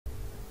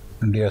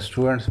Dear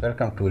students,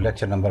 welcome to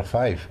lecture number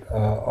 5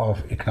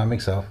 of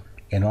Economics of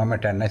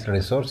Environment and Natural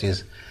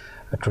Resources.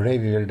 Today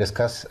we will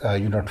discuss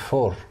Unit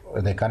 4,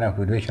 the economic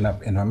valuation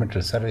of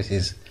environmental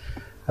services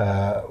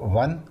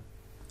 1.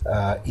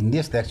 In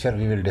this lecture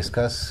we will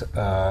discuss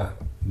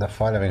the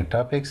following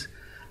topics: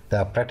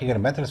 the practical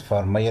methods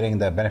for measuring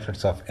the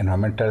benefits of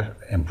environmental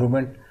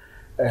improvement,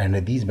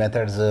 and these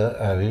methods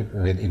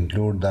will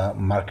include the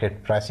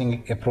market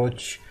pricing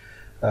approach,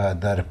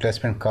 the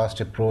replacement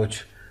cost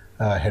approach,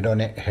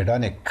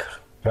 hedonic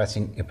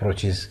pricing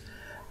approaches.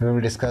 We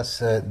will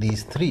discuss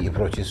these three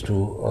approaches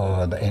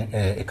to the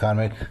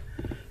economic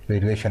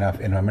valuation of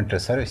environmental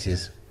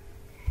services.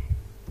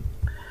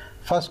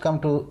 First, come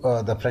to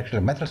the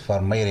practical methods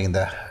for measuring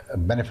the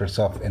benefits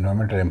of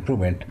environmental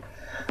improvement.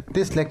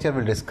 This lecture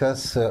will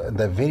discuss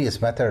the various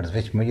methods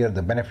which measure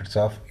the benefits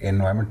of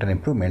environmental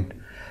improvement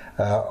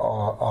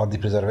or the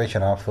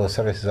preservation of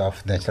services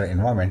of natural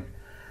environment.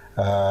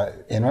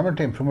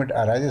 Environmental improvement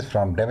arises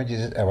from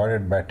damages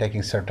avoided by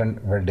taking certain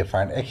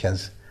well-defined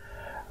actions.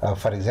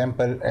 For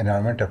example, an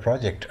environmental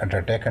project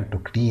undertaken to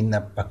clean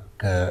up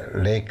a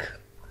lake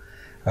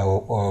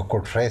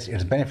could trace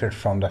its benefit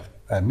from the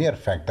mere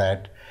fact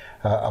that,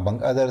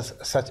 among others,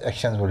 such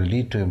actions will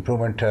lead to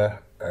improvement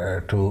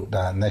to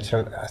the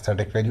natural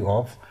aesthetic value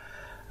of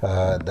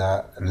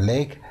the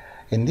lake.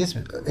 In this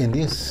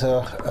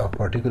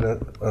particular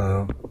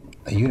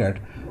unit,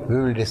 we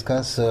will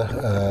discuss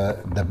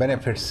the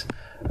benefits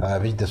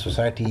which the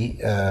society,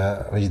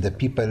 which the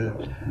people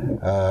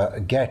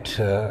get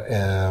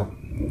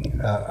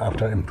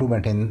after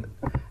improvement in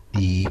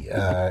the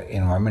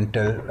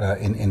environmental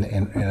in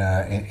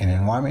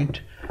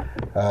environment.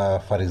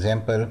 For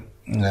example,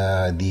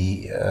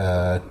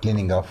 the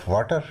cleaning of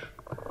water,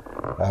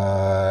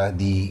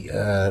 the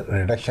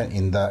reduction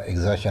in the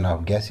exhaustion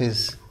of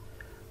gases.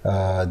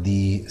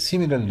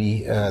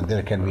 Similarly,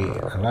 there can be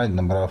a large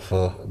number of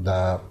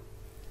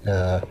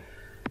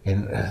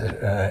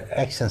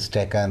actions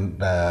taken,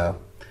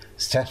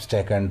 steps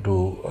taken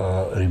to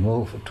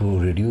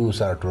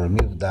reduce or to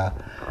remove the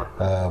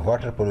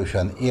water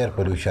pollution, air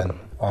pollution,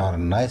 or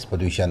noise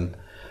pollution.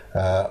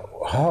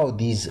 How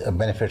these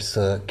benefits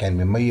can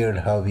be measured,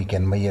 how we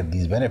can measure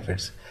these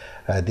benefits.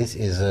 This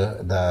is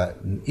the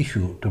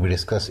issue to be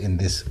discussed in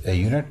this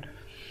unit.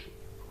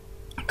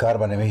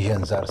 Carbon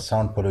emissions or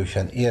sound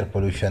pollution, air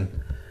pollution.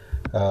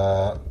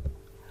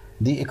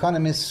 The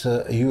economists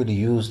usually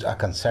used a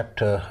concept,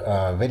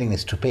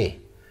 willingness to pay,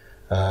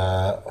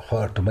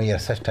 to measure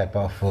such type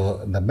of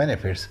the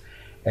benefits,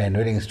 and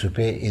willingness to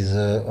pay is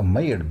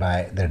measured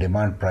by the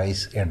demand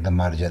price at the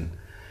margin.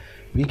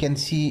 We can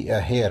see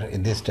here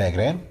in this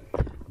diagram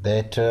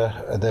that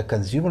the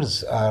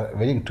consumers are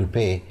willing to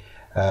pay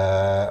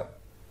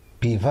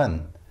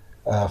P1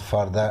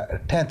 for the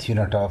 10th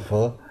unit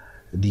of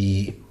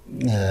the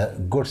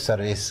good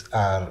service or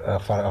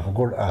of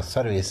good or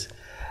service.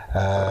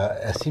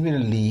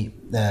 Similarly,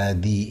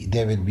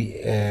 they will be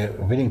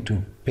willing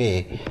to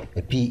pay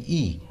a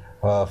PE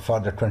for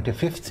the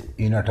 25th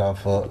unit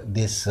of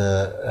this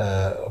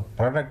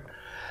product.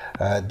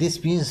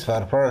 This means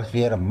for products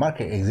where a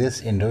market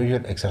exists,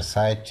 individuals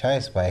exercise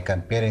choice by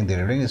comparing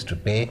their willingness to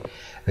pay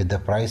with the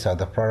price of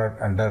the product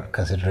under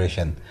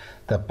consideration.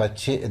 They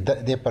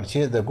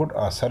purchase the good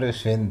or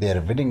service when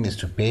their willingness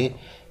to pay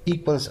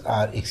equals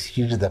or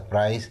exceeds the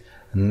price,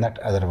 not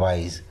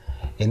otherwise.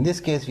 In this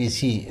case, we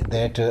see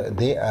that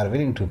they are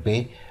willing to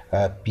pay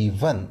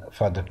P1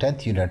 for the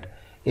 10th unit.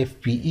 If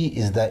PE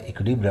is the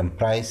equilibrium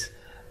price,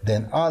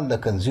 then all the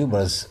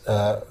consumers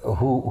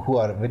who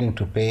are willing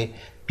to pay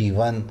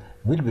P1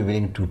 will be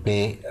willing to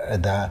pay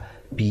the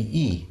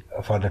PE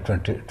for the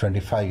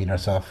 25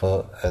 units of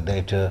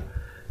that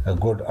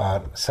good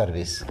or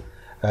service.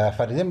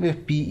 For example,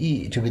 if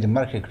PE to be the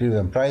market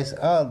equilibrium price,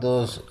 all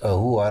those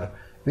who are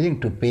willing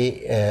to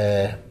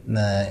pay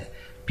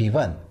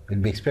P1 will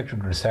be expected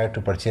to decide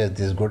to purchase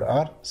this good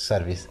or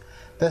service.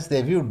 Thus,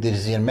 they viewed the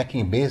decision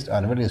making based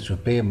on willingness to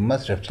pay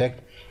must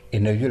reflect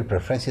individual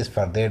preferences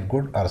for that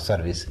good or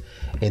service.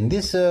 In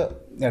this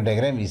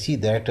diagram, we see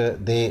that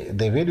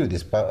they value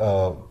this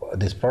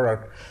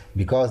product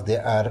because they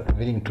are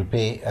willing to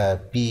pay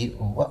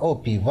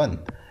P1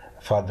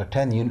 for the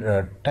 10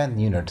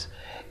 units.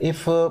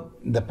 If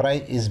the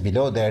price is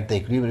below that,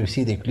 we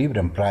see the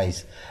equilibrium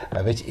price,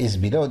 which is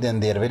below, then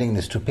their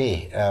willingness to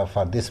pay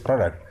for this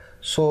product.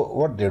 So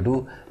what they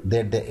do,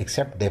 that they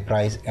accept their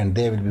price and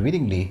they will be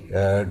willingly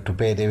to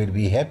pay, they will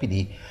be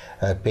happily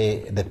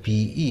pay the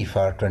PE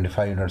for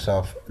 25 units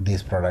of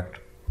this product.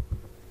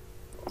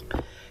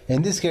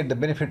 In this case, the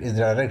benefit is the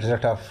direct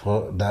result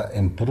of the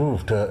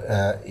improved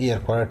air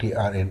quality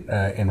or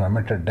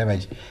environmental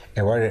damage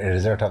avoided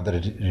as a result of the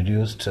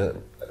reduced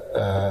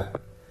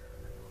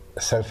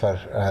sulfur.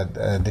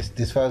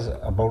 This was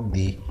about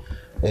the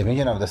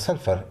emission of the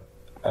sulfur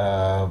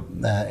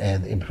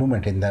and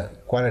improvement in the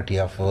quality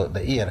of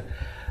the air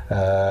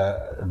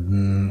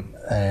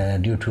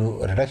due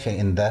to reduction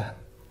in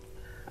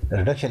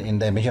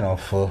the emission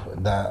of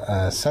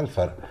the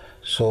sulfur.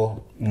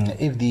 So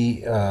if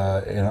the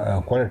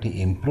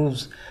quality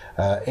improves,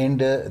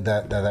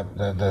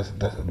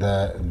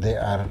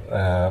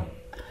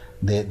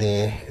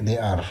 they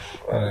are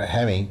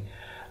having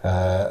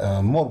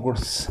more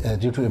goods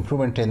due to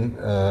improvement in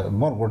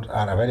more goods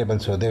are available,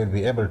 so they will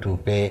be able to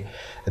pay,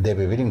 they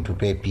will be willing to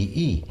pay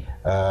PE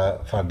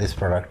for this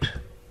product.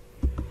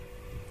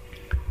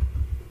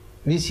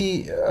 We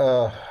see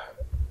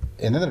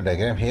another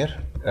diagram here.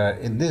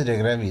 In this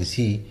diagram we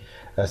see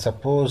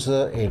suppose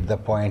at the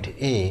point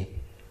A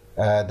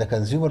the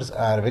consumers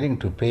are willing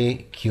to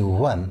pay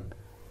Q1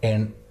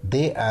 and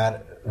they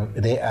are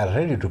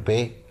ready to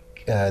pay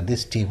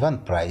this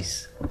T1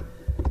 price.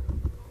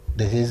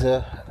 This is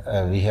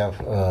we have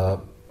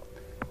a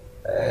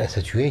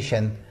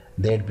situation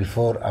that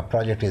before a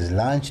project is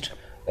launched,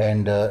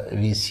 and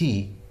we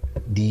see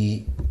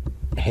the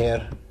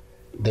here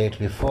that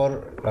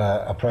before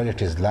a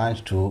project is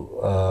launched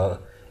to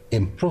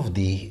improve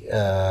the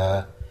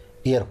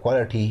air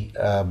quality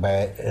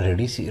by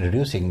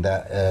reducing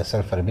the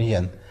sulfur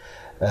emission,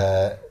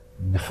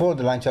 before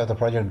the launch of the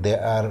project they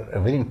are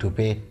willing to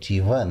pay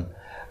T1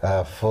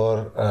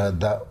 for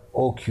the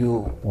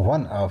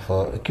OQ1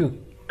 of Q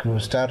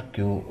star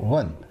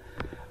Q1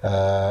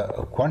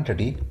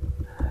 quantity.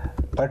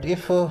 But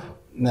if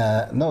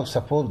now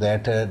suppose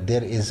that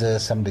there is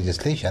some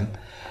legislation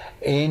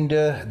and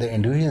the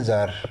individuals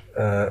are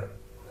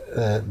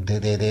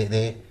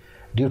they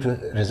due to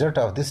result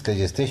of this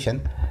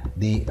legislation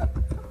there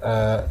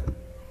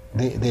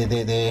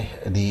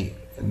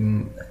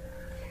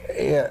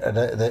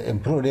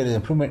is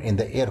improvement in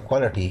the air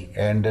quality,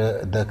 and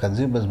the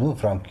consumers move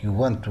from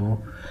Q1 to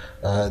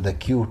the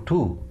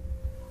Q2,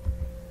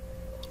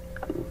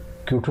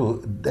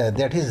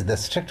 that is the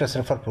stricter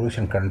sulfur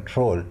pollution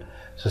control.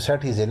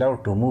 Society is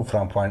allowed to move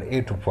from point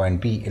A to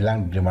point B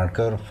along the demand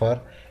curve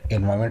for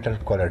environmental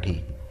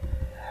quality.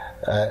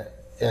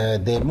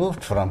 They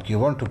moved from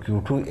Q1 to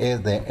Q2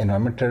 as the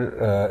environmental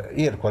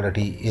air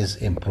quality is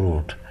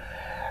improved.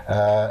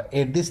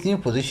 At this new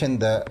position,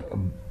 the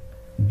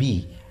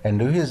B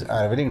individuals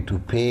are willing to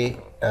pay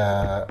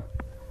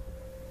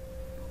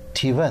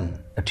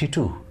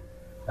T2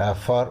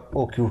 for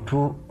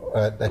OQ2,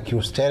 the Q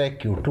steric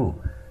Q2.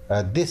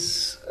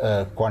 This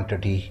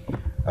quantity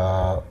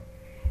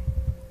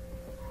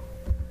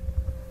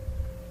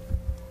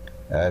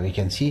we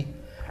can see.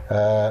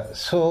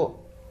 So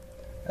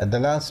the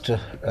last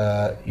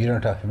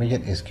unit of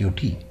emission is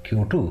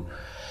Q2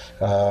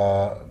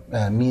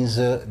 means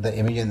the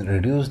emission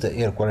reduced, the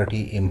air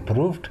quality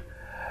improved.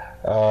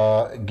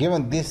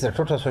 Given this, the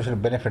total social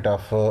benefit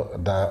of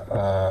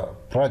the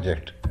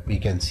project, we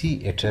can see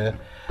it.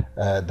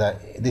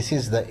 This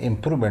is the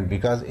improvement,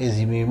 because as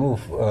we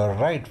move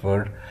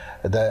rightward,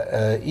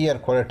 the air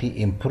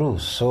quality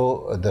improves.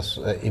 So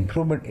the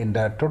improvement in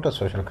the total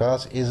social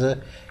cost is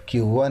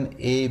Q1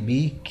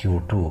 AB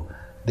Q2.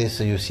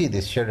 This you see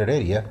this shaded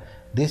area.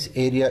 This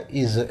area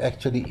is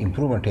actually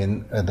improvement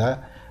in the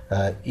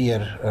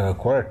air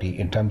quality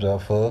in terms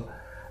of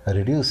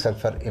reduced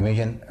sulfur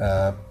emission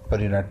per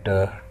unit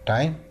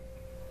time.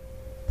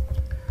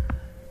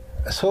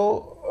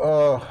 So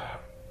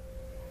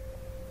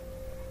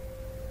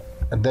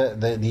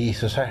the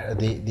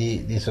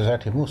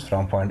society moves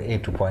from point A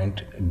to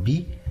point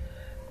B,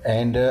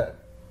 and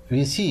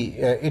we see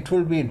it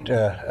will be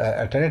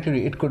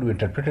alternatively it could be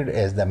interpreted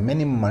as the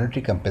minimum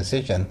monetary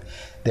compensation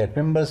that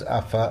members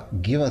of a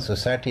given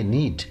society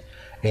need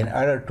in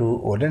order to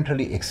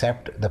voluntarily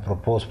accept the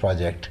proposed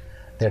project.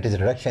 That is,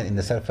 reduction in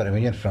the sulfur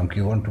emission from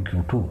Q1 to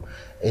Q2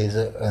 is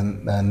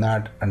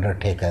not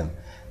undertaken.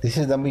 This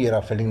is the measure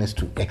of willingness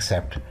to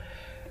accept.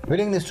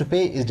 Willingness to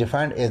pay is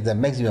defined as the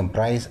maximum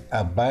price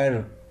a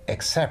buyer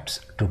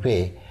accepts to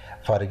pay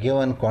for a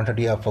given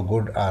quantity of a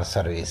good or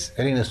service.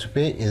 Willingness to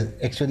pay is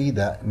actually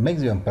the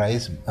maximum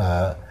price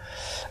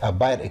a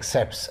buyer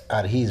accepts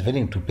or he is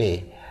willing to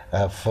pay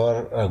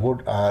for a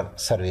good or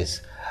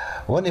service.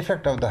 One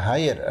effect of the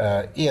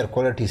higher air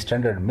quality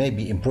standard may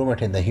be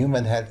improvement in the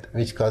human health,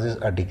 which causes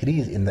a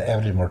decrease in the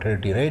average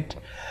mortality rate.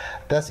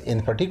 Thus,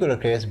 in particular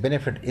case,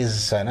 benefit is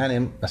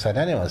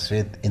synonymous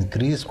with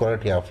increased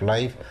quality of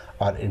life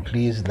or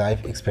increased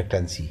life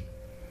expectancy.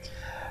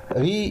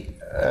 We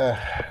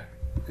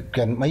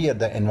can measure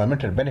the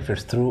environmental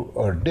benefits through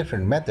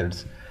different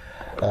methods.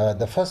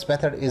 The first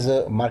method is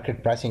a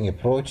market pricing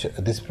approach.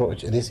 This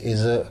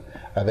is a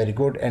very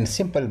good and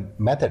simple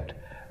method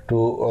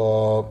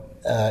to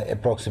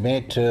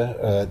approximate,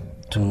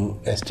 to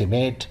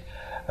estimate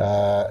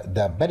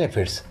the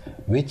benefits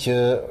which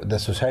the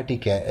society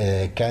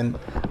can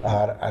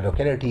or a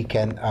locality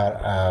can or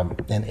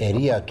an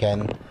area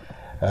can,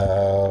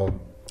 a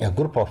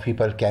group of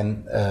people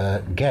can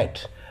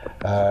get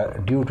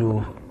due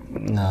to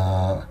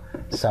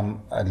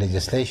some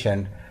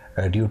legislation,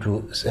 due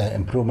to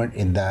improvement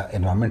in the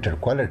environmental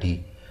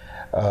quality.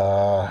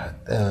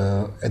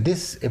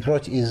 This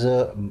approach is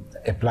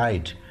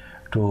applied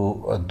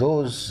to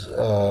those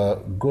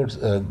goods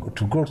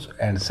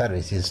and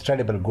services,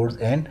 tradable goods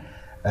and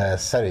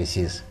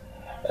services,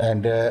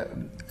 and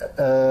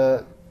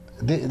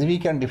we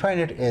can define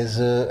it as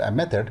a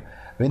method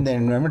when the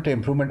environmental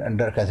improvement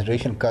under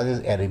consideration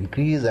causes an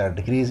increase or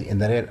decrease in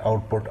the real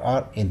output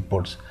or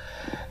inputs.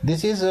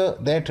 This is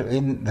that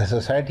in the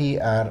society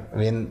or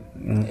when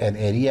an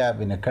area,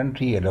 when a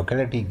country, a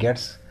locality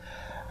gets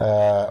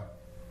or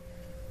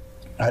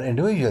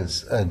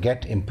individuals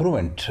get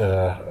improvement,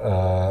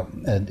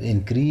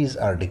 increase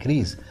or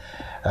decrease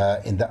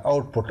in the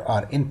output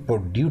or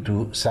input due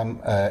to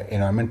some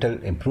environmental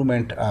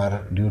improvement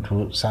or due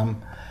to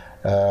some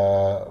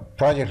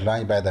project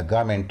launched by the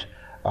government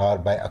or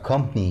by a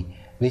company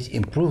which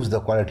improves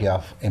the quality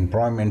of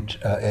employment,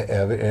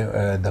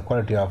 the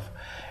quality of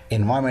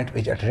environment,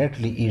 which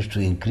ultimately leads to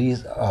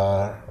increase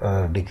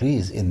or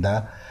decrease in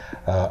the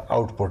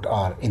output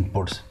or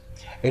inputs.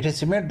 It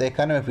estimates the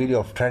economic value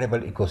of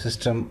tradable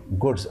ecosystem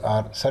goods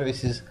or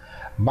services.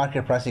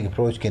 Market pricing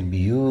approach can be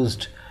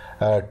used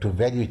to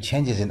value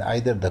changes in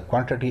either the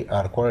quantity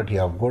or quality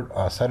of good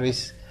or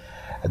service.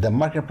 The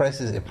market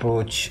prices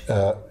approach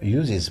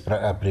uses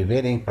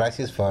prevailing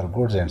prices for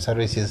goods and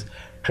services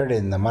traded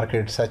in the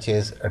market, such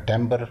as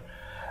timber,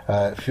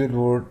 fuel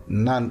wood,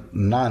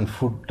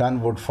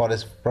 non-wood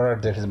forest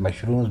product, that is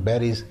mushrooms,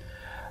 berries,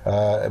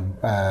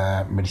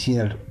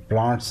 medicinal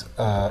plants,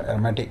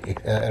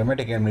 aromatic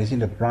and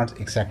medicinal plants,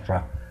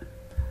 etc.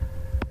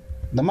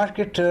 The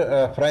market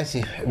price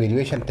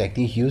valuation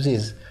technique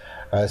uses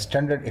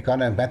standard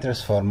economic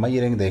methods for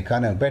measuring the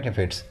economic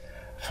benefits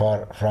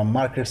from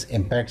market's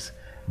impacts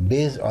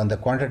based on the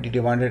quantity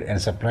demanded and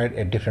supplied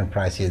at different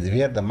prices.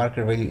 Where the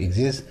market value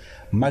exists,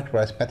 market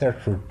price method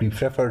should be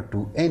preferred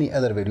to any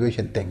other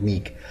valuation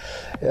technique.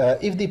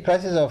 If the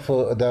prices of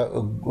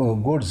the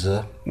goods,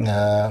 the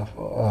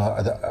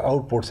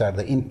outputs or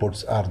the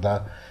inputs are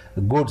the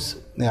goods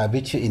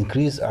which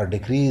increase or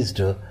decreased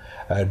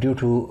due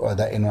to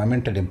the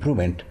environmental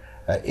improvement,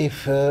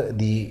 if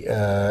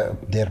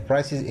their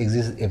prices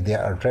exist, if they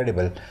are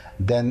tradable,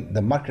 then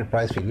the market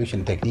price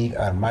valuation technique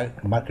or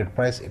market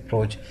price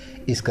approach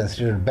is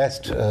considered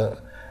best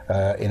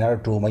in order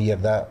to measure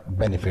the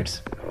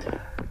benefits.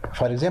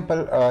 For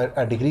example,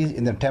 a decrease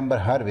in the timber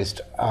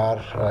harvest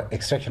or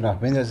extraction of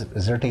minerals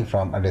resulting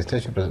from a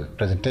legislation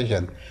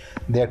presentation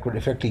that could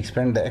effectively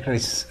expand the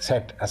acreage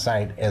set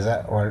aside as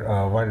a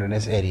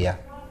wilderness area.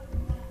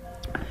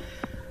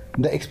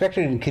 The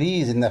expected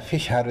increase in the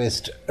fish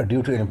harvest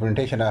due to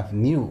implementation of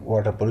new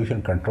water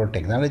pollution control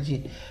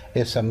technology.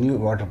 If some new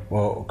water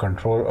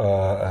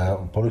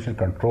pollution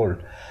control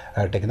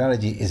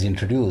technology is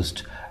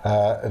introduced,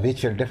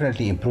 which will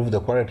definitely improve the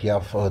quality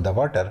of the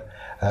water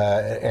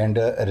and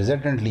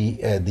resultantly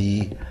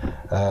the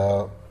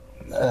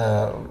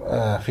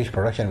fish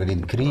production will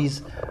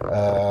increase.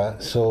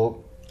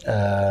 So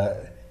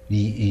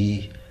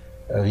we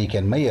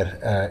can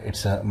measure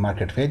its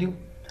market value.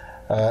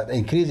 The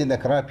increase in the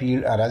crop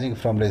yield arising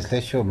from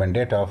legislative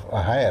mandate of a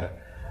higher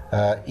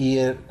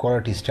air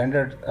quality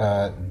standard.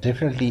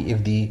 Definitely,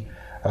 if the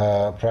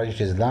project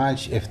is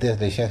launched, if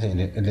this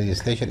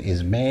legislation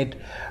is made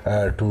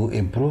to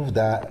improve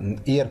the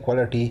air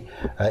quality,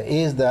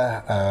 as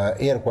the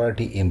air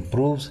quality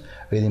improves,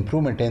 with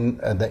improvement in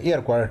the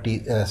air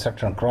quality,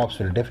 certain crops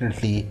will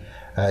definitely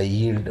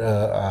yield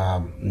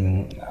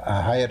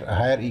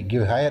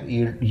give higher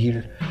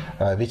yield,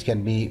 which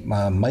can be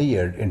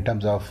measured in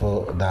terms of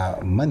the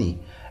money,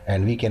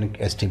 and we can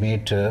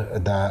estimate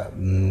the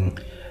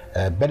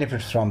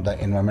benefits from the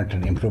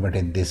environmental improvement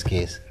in this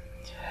case.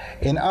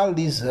 In all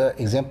these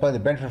examples, the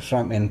benefits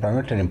from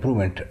environmental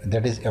improvement,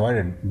 that is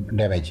avoided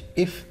damage.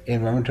 If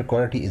environmental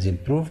quality is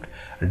improved,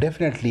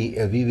 definitely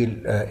we will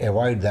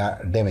avoid the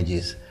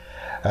damages.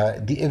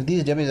 If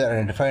these damages are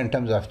identified in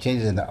terms of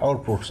changes in the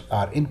outputs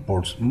or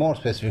inputs, more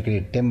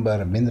specifically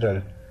timber,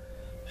 mineral,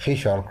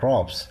 fish or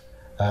crops,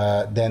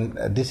 then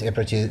this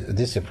approach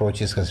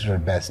is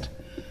considered best.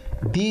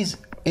 These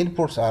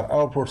inputs or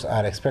outputs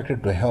are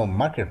expected to have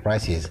market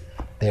prices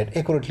that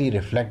accurately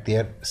reflect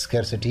their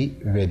scarcity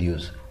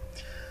values.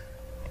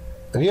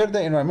 Where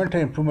the environmental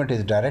improvement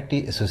is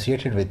directly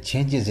associated with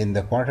changes in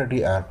the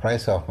quantity or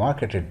price of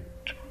marketed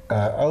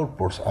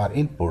outputs or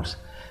inputs,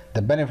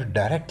 the benefit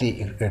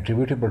directly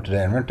attributable to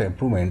the environmental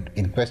improvement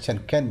in question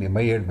can be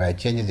measured by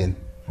changes in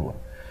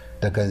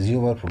the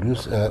consumer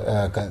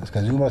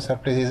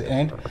surpluses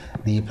and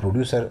the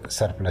producer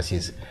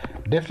surpluses.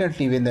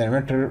 Definitely, when the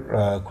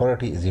environmental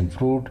quality is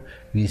improved,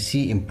 we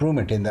see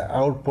improvement in the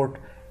output,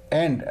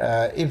 and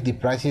if the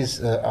prices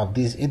of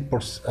these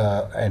inputs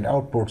and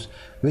outputs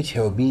which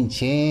have been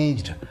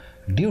changed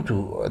due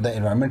to the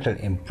environmental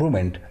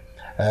improvement,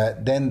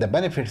 then the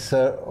benefits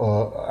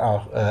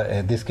of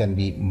this can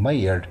be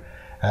measured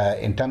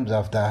in terms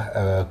of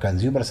the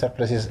consumer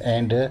surpluses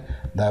and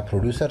the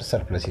producer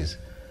surpluses.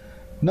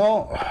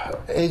 Now,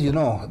 as you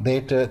know,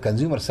 that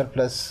consumer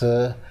surplus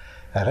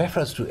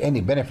refers to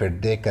any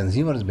benefit that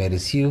consumers may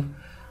receive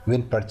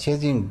when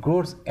purchasing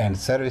goods and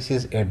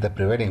services at the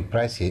prevailing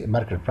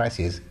market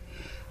prices.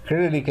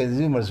 Clearly,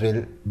 consumers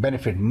will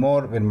benefit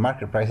more when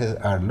market prices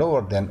are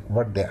lower than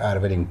what they are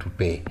willing to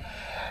pay.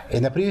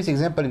 In the previous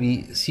example,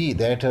 we see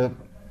that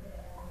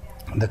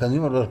the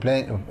consumers were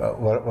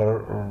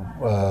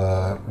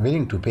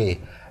willing to pay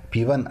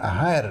P1 a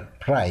higher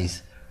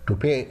price to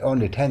pay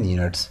only 10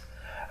 units.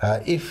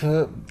 If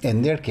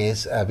in their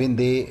case when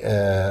they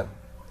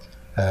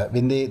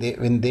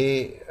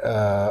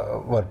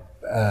were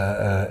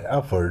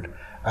offered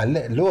a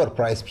lower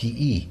price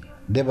PE,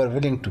 they were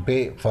willing to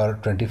pay for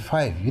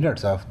 25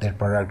 units of their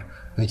product,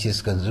 which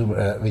is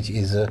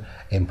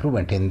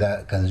improvement in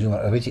the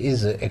consumer, which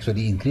is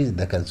actually increasing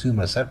the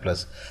consumer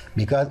surplus,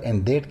 because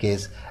in that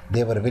case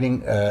they were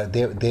willing,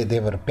 they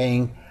were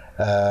paying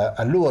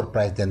a lower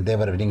price than they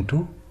were willing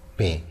to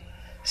pay.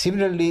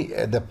 Similarly,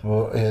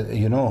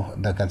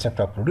 the concept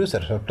of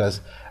producer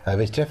surplus,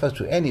 which refers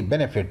to any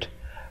benefit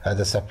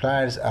the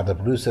suppliers or the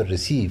producer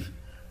receive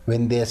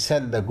when they sell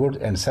the goods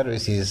and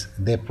services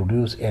they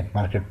produce at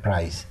market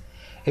price.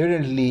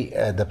 Evidently,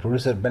 the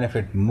producer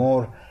benefit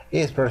more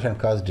as production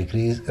costs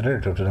decrease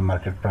relative to the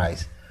market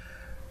price.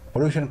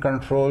 Pollution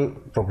control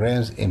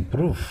programs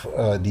improve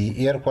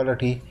the air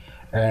quality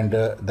and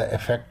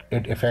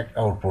it affect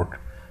output.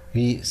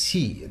 We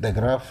see the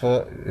graph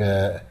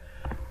where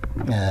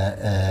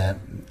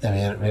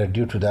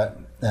due to the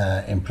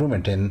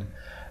improvement in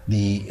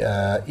the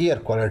air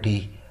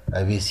quality,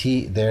 we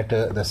see that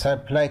the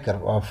supply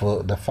curve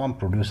of the farm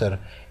producer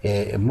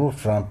moved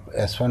from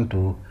S1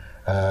 to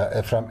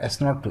from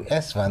S0 to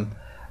S1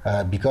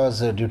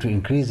 because due to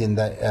increase in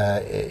the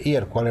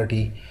air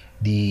quality,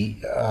 the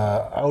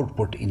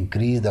output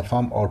increased, the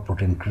farm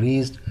output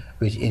increased,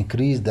 which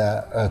increased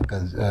the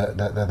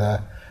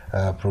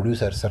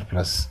producer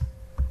surplus.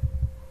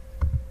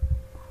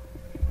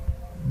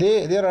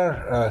 There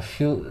are a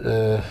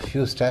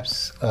few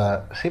steps,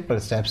 simple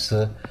steps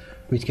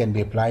which can be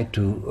applied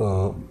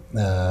to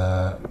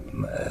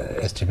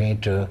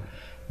estimate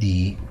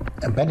the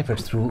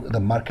benefits through the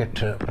market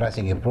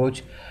pricing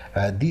approach.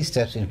 These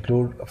steps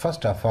include,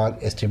 first of all,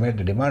 estimate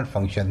the demand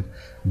function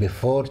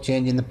before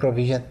change in the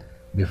provision.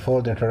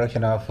 Before the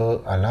introduction of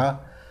a law,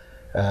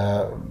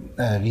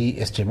 we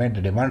estimate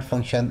the demand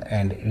function,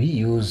 and we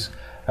use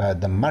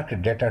the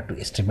market data to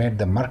estimate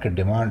the market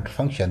demand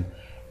function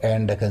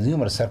and the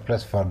consumer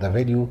surplus for the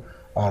value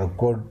or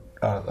good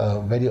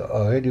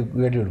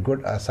valued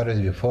good or service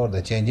before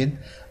the change in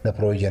the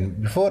provision.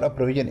 Before a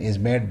provision is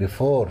made,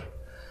 before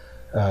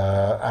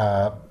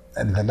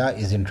and the law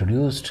is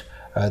introduced,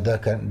 we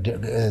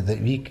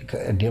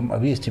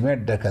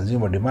estimate the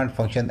consumer demand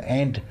function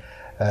and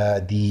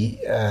the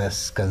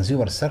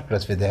consumer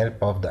surplus with the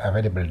help of the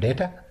available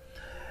data.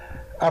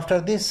 After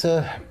this,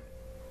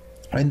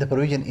 when the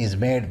provision is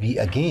made, we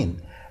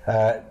again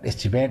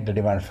estimate the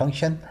demand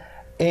function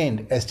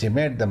and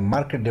estimate the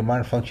market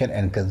demand function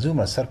and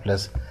consumer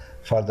surplus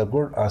for the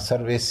good or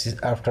services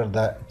after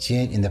the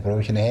change in the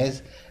provision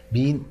has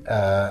been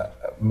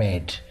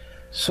made.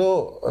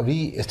 So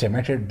we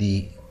estimated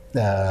the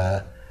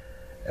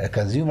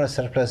consumer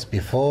surplus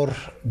before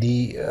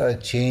the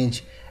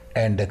change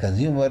and the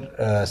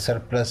consumer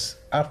surplus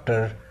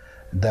after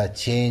the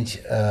change,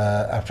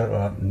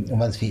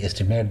 once we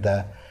estimate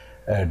the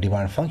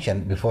demand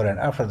function before and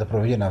after the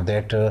provision of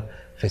that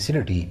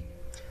facility.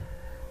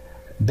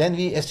 Then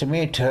we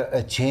estimate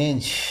a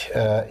change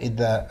in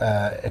the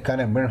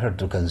economic benefit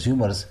to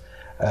consumers.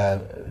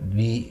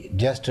 We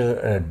just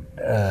find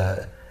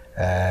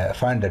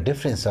the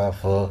difference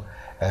of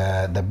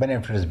the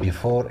benefits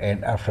before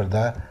and after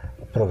the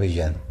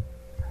provision.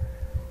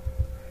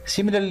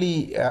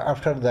 Similarly,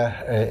 after the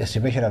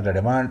estimation of the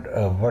demand,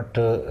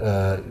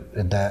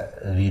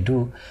 we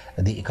do,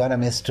 the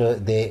economists,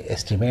 they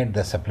estimate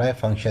the supply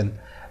function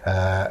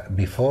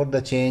before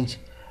the change,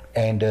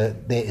 and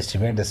they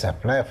estimate the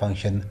supply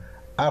function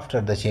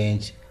after the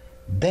change,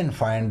 then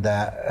find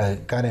the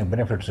economic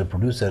benefit to the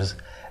producers,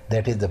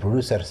 that is the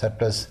producer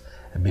surplus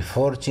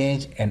before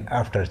change and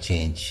after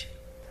change.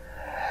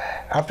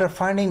 After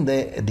finding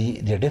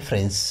the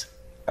difference,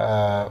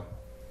 the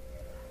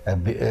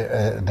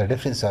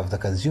difference of the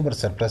consumer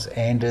surplus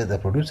and the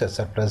producer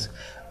surplus,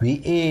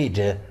 we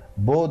add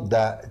both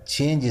the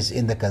changes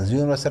in the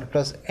consumer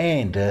surplus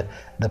and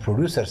the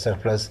producer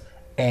surplus,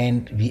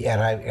 and we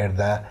arrive at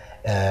the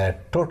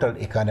total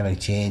economic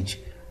change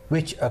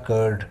which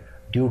occurred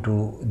due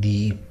to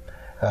the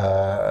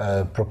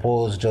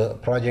proposed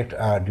project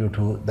or due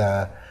to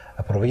the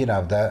provision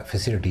of the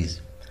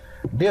facilities.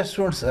 Dear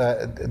students,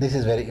 this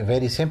is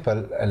very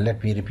simple.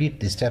 Let me repeat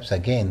the steps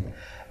again,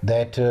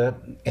 that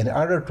in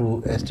order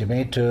to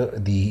estimate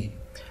the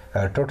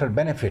total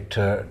benefit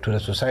to the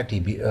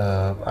society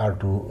or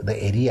to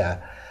the area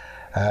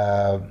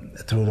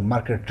through the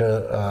market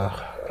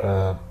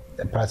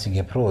pricing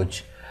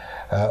approach,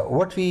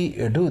 what we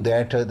do,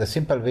 that the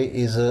simple way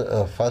is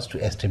first to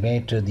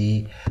estimate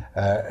the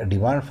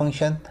demand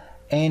function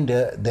and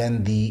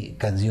then the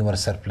consumer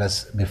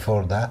surplus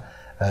before the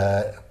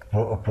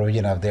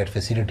provision of that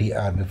facility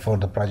or before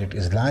the project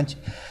is launched.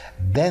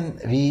 Then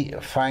we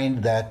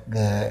find that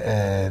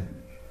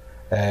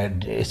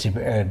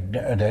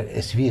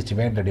we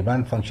estimate the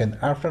demand function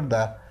after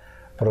the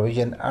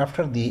provision,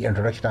 after the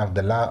introduction of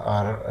the law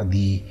or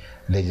the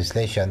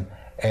legislation,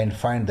 and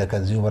find the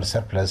consumer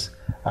surplus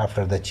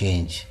after the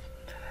change.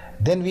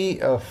 Then we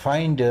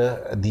find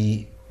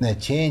the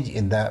change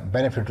in the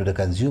benefit to the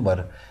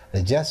consumer,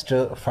 just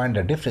find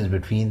the difference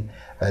between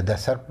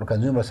the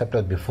consumer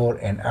surplus before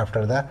and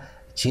after the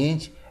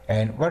change,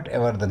 and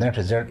whatever the net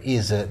result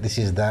is, this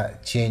is the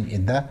change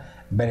in the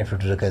benefit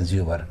to the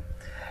consumer.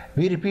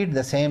 We repeat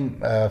the same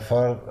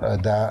for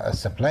the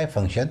supply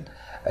function,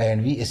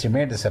 and we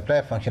estimate the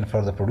supply function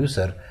for the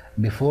producer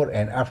before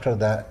and after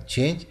the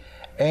change,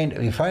 and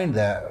we find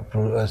the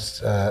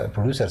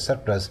producer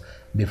surplus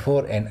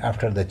before and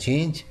after the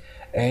change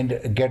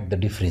and get the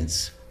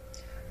difference.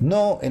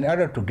 Now, in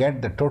order to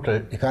get the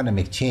total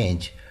economic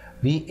change,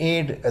 we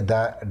add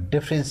the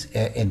difference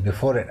in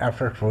before and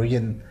after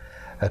provision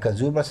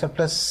consumer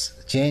surplus,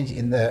 change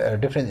in the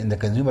difference in the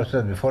consumer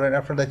surplus before and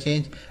after the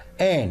change,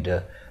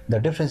 and the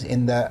difference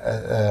in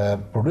the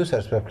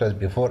producer surplus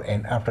before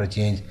and after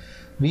change.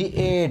 We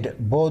add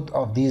both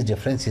of these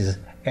differences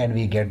and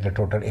we get the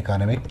total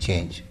economic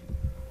change.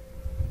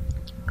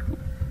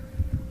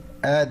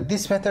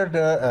 This method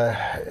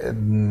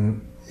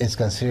is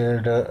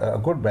considered a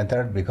good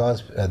method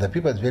because the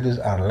people's values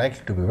are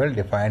likely to be well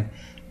defined,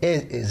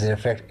 as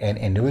reflect an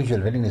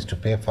individual willingness to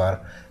pay for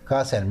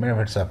costs and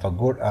benefits of a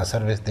good or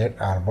service that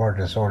are bought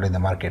and sold in the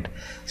market.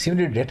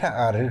 Similarly, data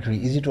are relatively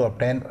easy to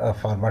obtain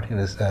for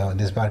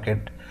this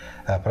market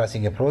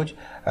pricing approach.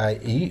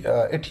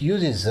 It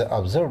uses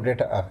observed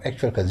data of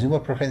actual consumer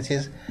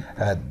preferences.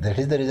 That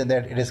is the reason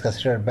that it is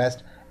considered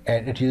best,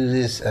 and it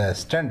uses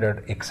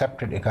standard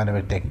accepted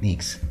economic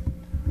techniques.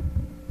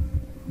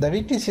 The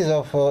weaknesses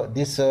of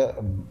this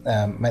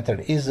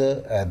method is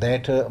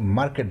that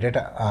market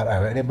data are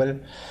available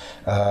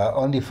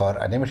only for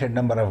a limited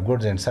number of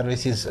goods and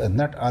services.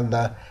 Not all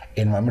the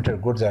environmental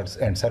goods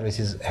and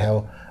services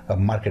have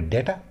market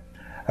data.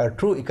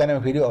 True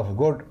economic value of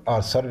good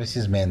or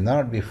services may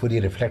not be fully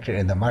reflected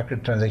in the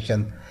market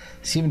transaction.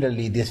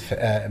 Similarly, this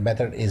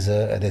method is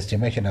the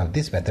estimation of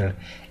this method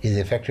is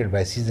affected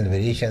by seasonal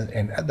variations,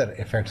 and other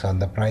effects on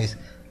the price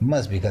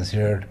must be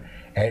considered.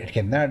 And it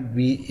cannot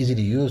be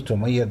easily used to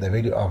measure the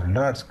value of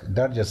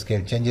larger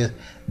scale changes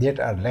that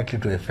are likely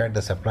to affect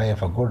the supply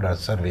of a good or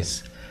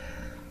service.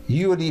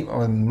 Usually,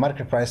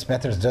 market price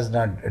methods does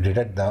not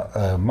detect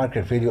the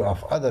market value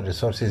of other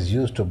resources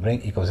used to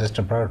bring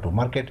ecosystem product to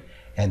market,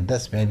 and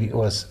thus may be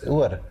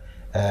overstate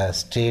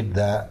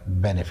the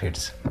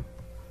benefits.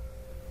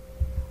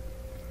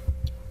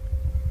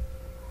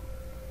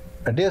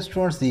 Dear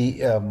students, the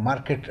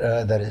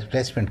the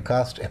replacement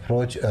cost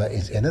approach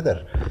is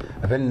another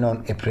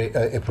well-known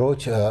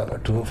approach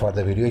for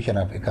the valuation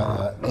of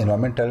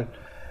environmental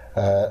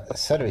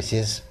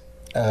services.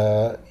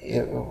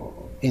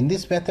 In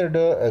this method,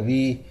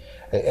 we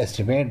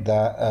estimate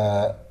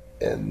the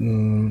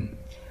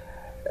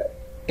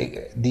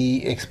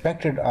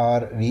expected,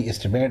 or we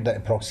estimate the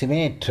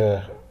approximate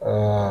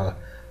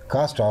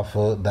cost of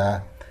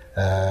the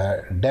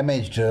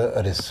damaged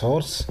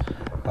resource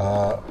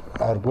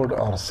or good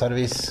or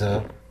service.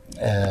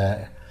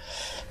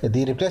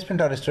 The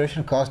replacement or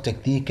restoration cost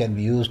technique can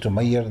be used to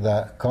measure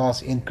the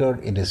costs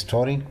incurred in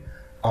restoring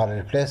or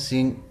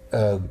replacing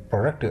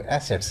productive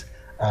assets,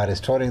 or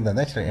restoring the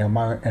natural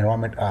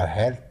environment or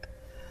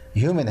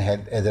human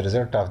health as a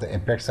result of the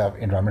impacts of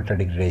environmental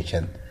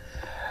degradation.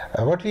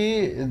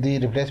 The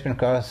replacement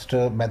cost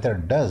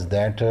method does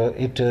that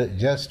it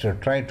just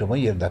try to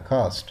measure the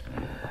cost,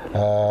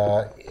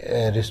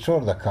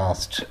 restore the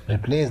cost,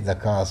 replace the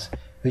cost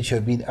which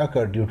have been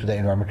occurred due to the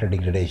environmental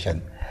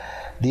degradation.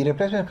 The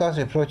replacement cost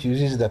approach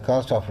uses the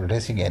cost of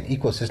replacing an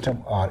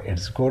ecosystem or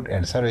its goods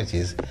and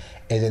services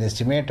as an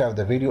estimate of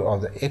the value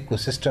of the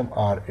ecosystem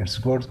or its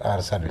goods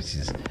or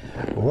services.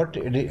 What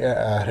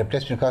the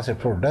replacement cost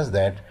approach does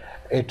that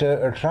it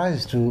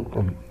tries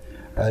to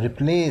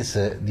replace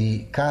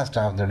the cost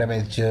of the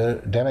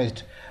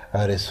damaged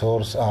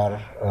resource or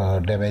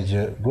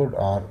damaged good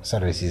or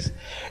services.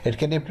 It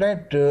can be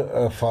applied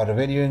for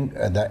valuing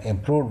the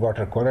improved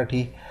water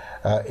quality,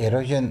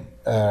 erosion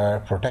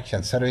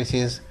protection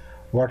services,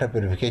 water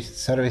purification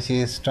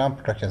services, storm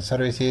protection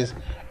services,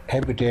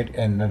 habitat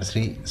and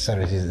nursery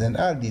services. In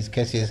all these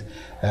cases,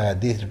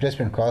 this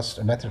replacement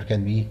cost method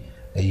can be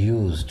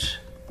used.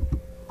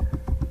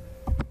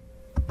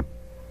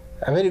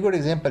 A very good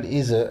example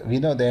is we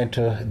know that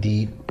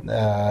the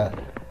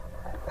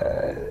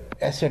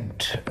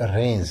acid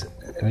rains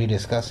we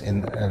discussed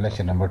in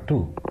lecture number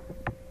 2.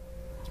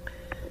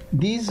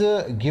 These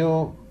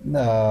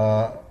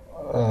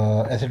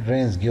acid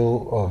rains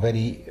give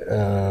very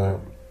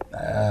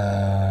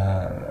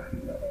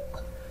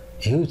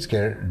huge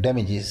scale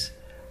damages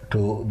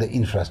to the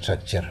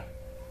infrastructure.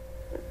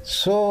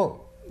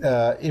 So,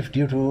 if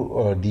due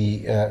to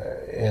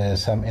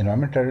some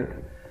environmental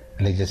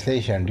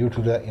legislation, due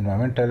to the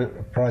environmental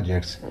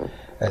projects,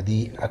 a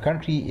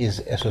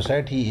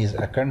society,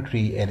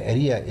 an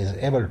area is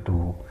able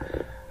to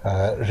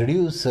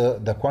reduce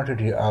the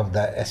quantity of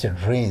the acid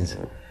rains.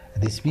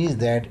 This means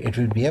that it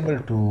will be able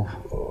to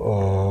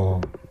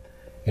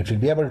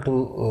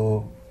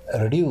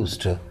reduce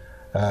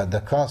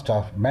the cost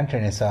of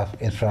maintenance of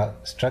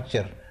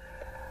infrastructure.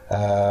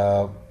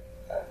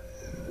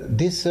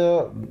 This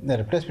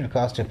replacement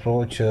cost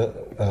approach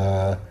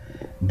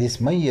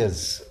This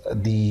measures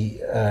the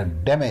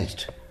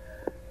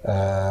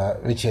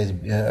which has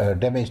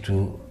damage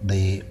to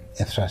the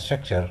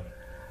infrastructure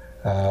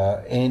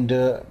and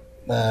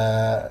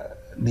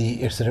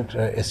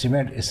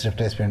estimate its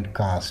replacement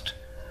cost.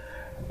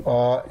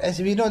 As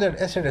we know that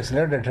asset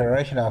accelerates the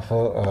deterioration of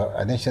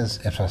a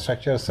nation's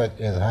infrastructure such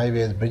as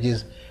highways,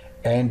 bridges,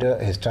 and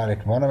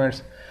historic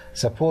monuments.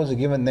 Suppose a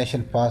given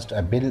nation passed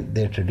a bill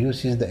that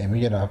reduces the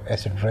emission of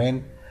acid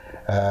rain,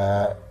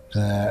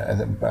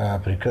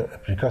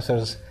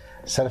 precursors,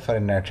 sulfur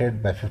and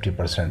nitrate by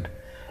 50%.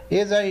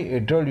 As I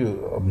told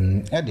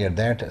you earlier,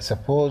 that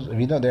suppose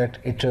we know that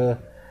it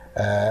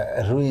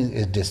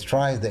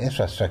destroys the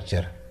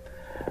infrastructure,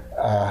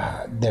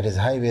 that is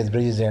highways,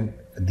 bridges, and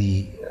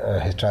the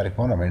historic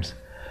monuments.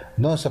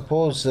 Now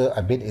suppose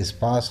a bill is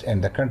passed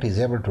and the country is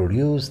able to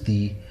reduce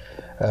the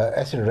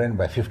acid rain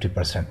by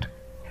 50%.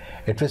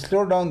 It will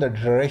slow down the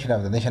deterioration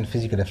of the nation's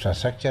physical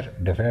infrastructure.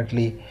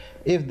 Definitely,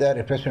 if the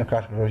replacement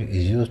cost approach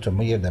is used to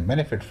measure the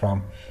benefit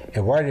from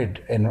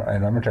avoided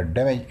environmental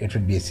damage, it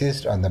will be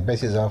assessed on the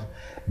basis of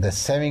the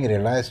saving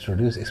realized to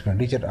reduce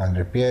expenditure on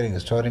repairing,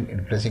 restoring, and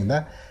replacing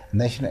the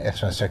national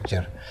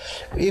infrastructure.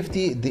 If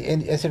the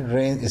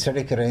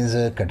acidic rains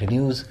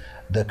continues,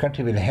 the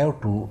country will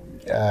have to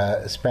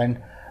spend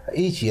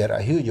each year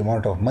a huge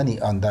amount of money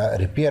on the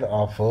repair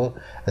of or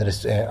the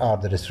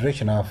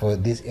restoration of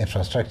this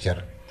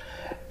infrastructure.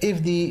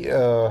 If the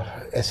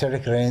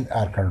acidic rains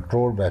are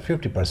controlled by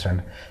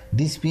 50%,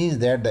 this means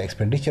that the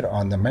expenditure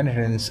on the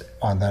maintenance,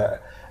 on the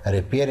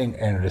repairing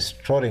and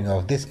restoring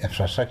of this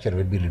infrastructure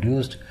will be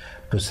reduced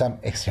to some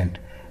extent.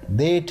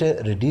 That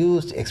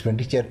reduced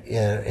expenditure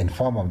in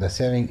form of the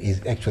saving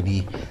is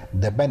actually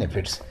the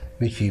benefits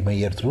which we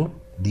measure through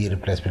the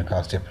replacement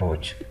cost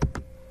approach.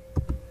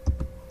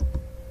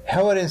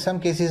 However, in some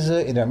cases,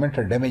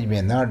 environmental damage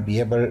may not be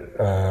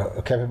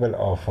capable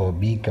of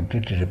being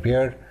completely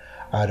repaired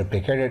or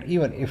replicated.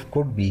 Even if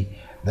could be,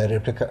 the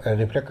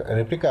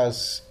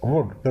replicas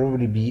would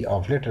probably be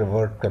of little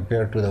worth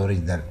compared to the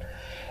original.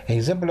 An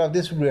example of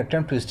this would be an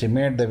attempt to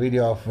estimate the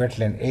value of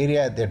wetland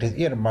area that is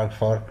earmarked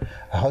for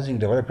housing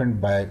development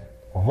by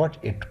what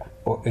it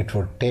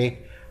would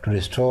take to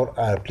restore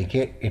or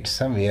replicate it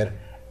somewhere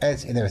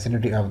else in the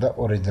vicinity of the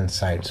original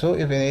site. So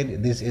if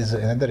this is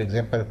another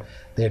example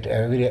that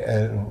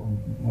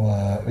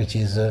which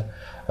is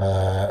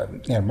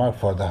earmarked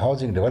for the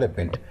housing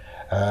development,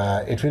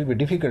 it will be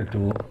difficult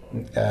to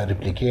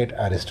replicate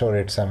or restore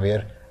it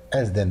somewhere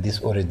else than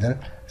this original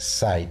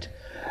site.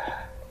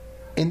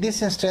 In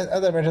this instance,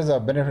 other methods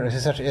of benefit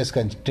such as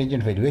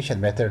contingent valuation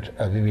method,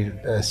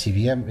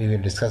 CVM, we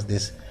will discuss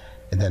this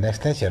in the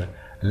next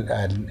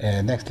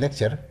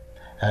lecture.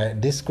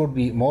 This could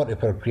be more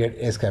appropriate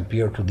as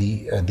compared to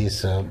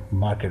this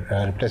market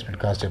replacement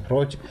cost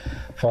approach.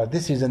 For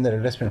this reason, the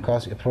replacement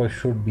cost approach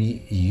should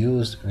be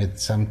used with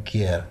some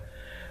care.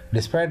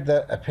 Despite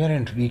the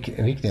apparent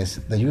weakness,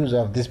 the use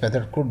of this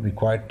method could be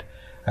quite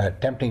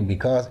tempting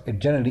because it's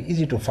generally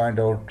easy to find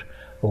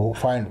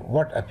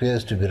what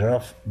appears to be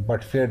rough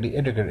but fairly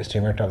adequate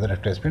estimate of the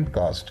replacement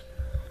cost.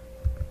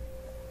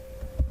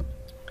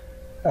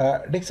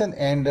 Dixon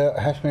and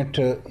Hashmit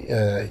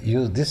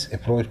used this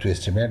approach to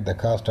estimate the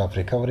cost of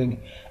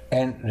recovering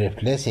and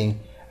replacing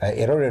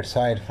eroded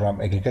soil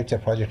from agriculture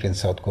project in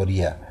South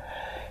Korea.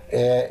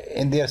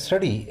 In their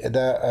study,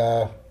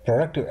 the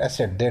productive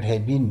asset that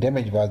had been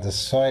damaged was the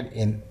soil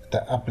in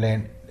the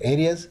upland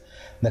areas.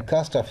 The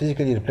cost of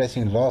physically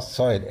replacing lost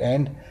soil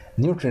and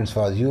nutrients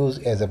was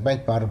used as a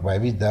benchmark by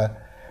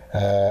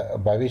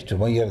which to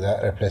measure the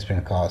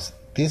replacement cost.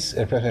 This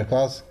replacement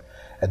cost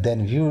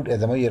then viewed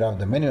as a measure of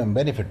the minimum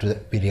benefit to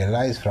be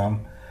realized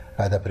from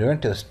the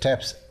preventive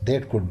steps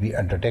that could be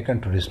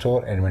undertaken to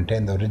restore and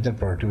maintain the original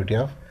productivity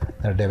of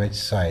the damaged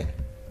soil.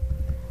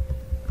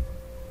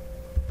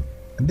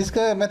 This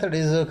method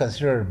is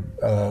considered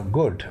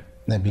good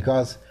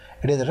because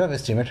it is a rough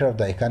estimator of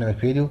the economic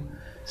value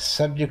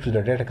subject to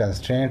the data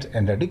constraints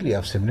and the degree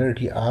of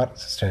similarity or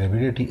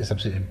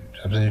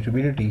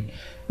substitutability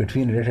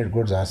between related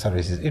goods or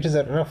services. It is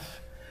a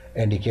rough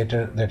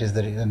indicator, that is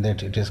the reason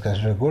that it is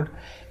considered good.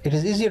 It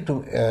is easier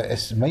to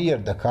measure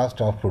the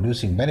cost of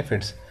producing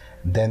benefits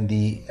than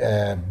the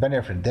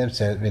benefit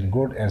themselves when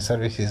goods and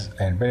services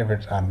and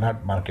benefits are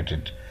not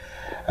marketed.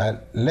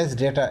 Less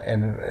data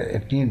and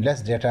it needs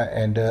less data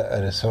and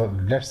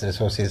less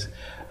resources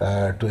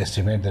to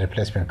estimate the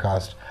replacement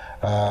cost.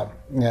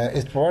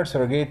 It provides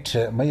surrogate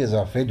measures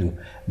of value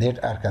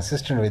that are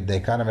consistent with the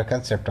economic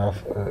concept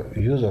of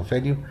use of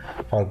value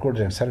for goods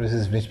and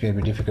services, which may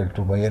be difficult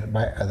to measure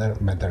by other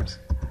methods.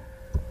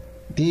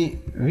 The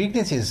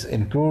weaknesses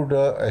include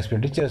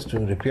expenditures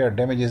to repair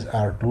damages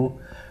or to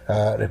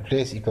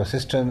replace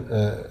ecosystem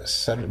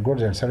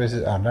goods and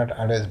services are not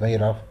always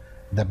measure of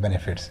the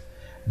benefits.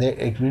 The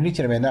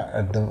expenditure may not.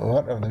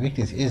 One of the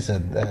weaknesses is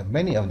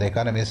many of the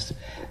economists,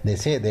 they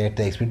say that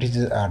the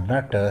expenditures are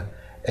not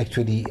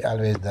actually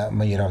always the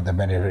measure of the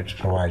benefits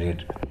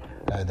provided.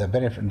 The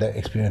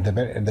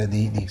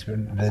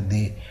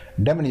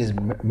damages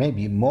may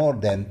be more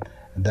than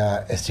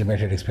the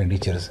estimated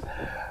expenditures.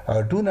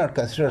 Do not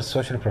consider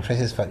social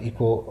preferences for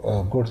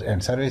eco goods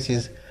and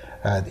services.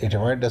 It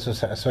avoids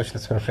the social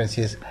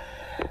preferences.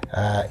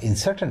 In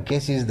certain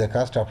cases, the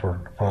cost of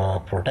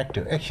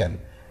protective action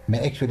may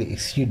actually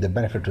exceed the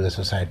benefit to the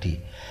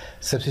society.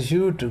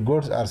 Substitute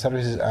goods or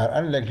services are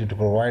unlikely to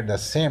provide the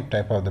same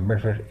type of the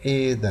benefit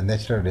as the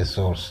natural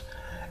resource,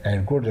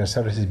 and goods and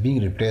services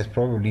being replaced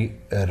probably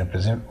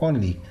represent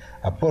only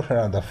a portion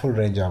of the full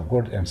range of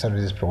goods and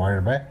services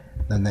provided by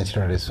the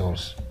natural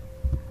resource.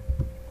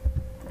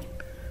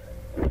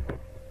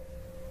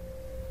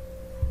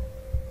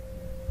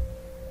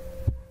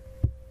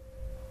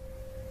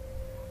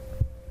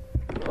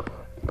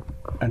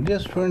 And dear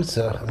students,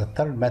 the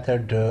third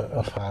method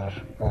for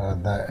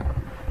the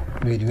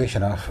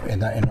valuation of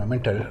the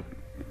environmental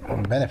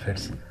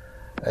benefits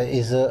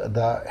is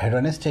the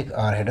hedonistic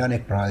or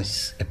hedonic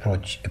price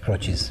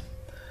approaches.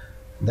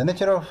 The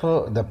nature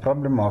of the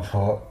problem of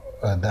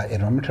the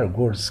environmental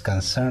goods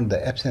concern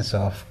the absence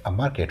of a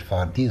market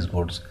for these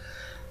goods,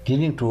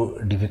 leading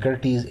to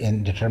difficulties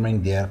in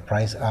determining their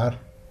price or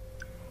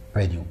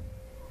value.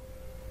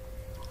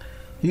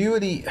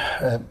 Usually,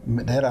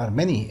 there are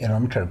many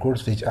environmental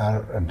goods which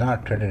are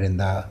not traded in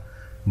the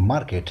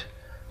market.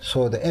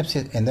 So, in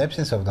the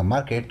absence of the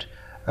market,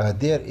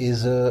 there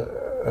is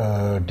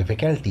a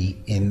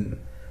difficulty in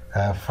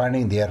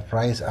finding their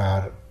price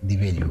or the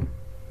value.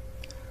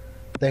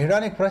 The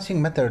hedonic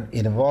pricing method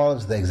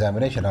involves the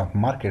examination of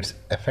markets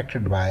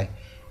affected by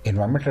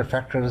environmental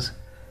factors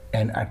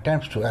and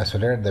attempts to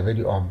isolate the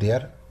value of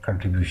their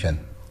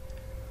contribution.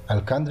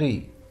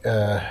 Al-Kandri,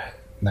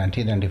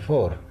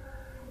 1994,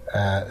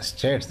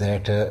 states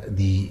that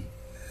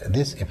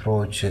this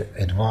approach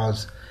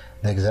involves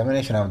the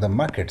examination of the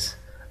markets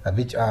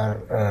which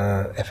are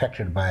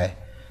affected by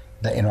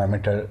the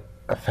environmental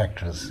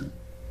factors,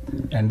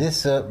 and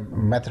this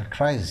method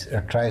tries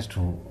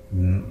to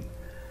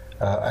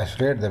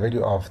isolate the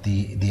value of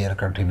their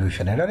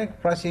contribution. Hedonic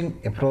pricing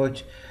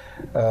approach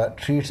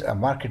treats a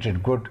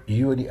marketed good,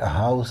 usually a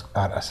house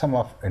or a sum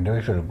of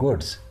individual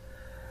goods,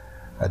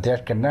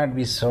 that cannot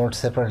be sold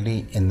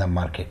separately in the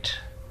market.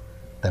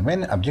 The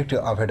main objective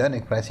of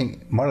hedonic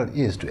pricing model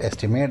is to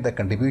estimate the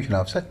contribution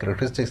of such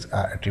characteristics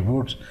or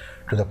attributes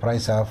to the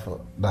price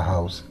of the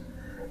house.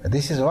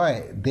 This is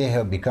why they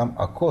have become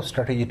a core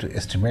strategy to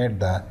estimate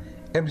the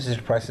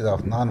implicit prices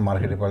of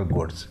non-marketable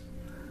goods.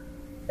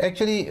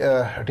 Actually,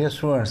 dear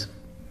students,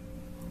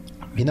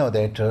 we know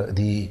that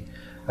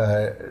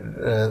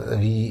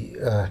we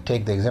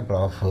take the example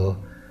of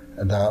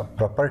the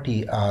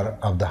property or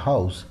of the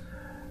house,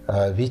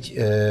 which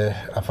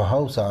of a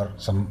house or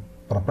some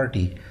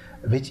property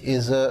which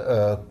is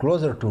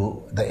closer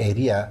to the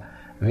area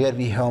where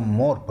we have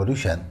more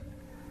pollution,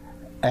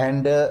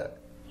 and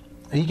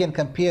we can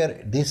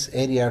compare this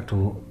area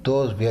to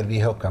those where we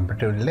have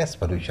comparatively less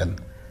pollution.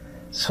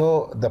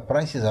 So the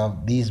prices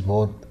of these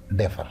both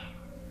differ.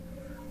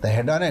 The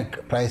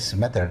hedonic price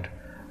method,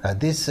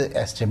 this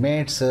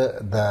estimates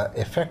the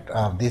effect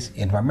of these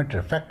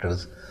environmental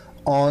factors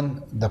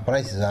on the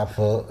prices of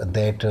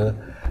that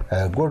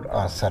good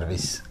or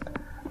service.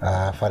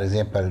 For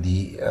example,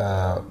 the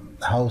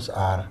house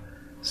or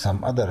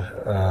some other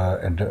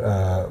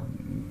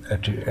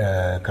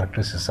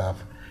characteristics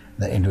of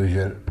the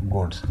individual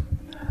goods.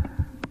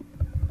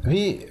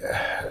 We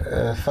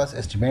first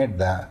estimate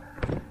the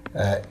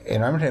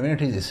environmental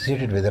amenities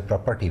associated with the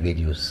property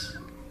values.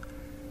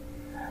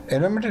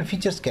 Environmental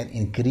features can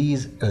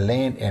increase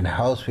land and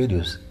house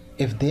values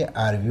if they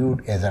are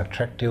viewed as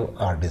attractive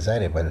or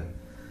desirable,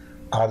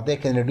 or they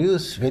can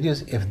reduce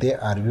values if they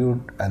are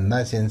viewed as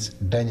nuisance,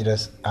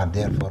 dangerous, or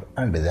therefore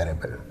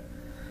undesirable.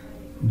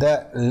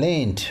 The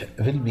land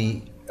will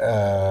be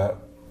have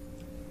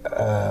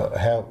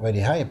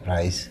very high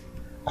price.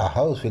 A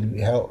house will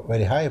have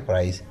very high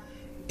price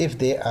if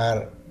they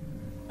are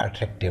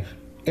attractive,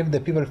 if the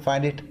people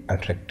find it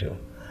attractive,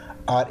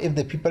 or if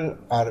the people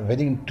are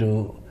willing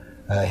to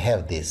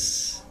have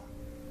this.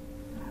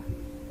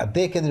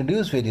 They can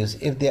reduce values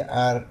if they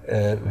are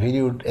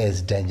viewed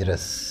as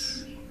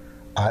dangerous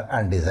or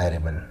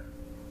undesirable,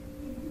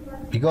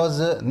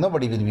 because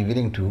nobody will be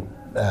willing to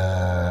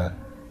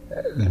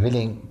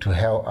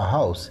have a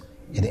house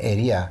in an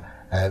area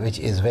which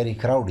is very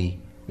crowded,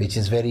 which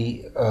is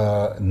very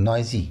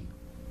noisy,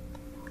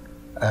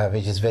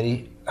 which is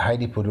very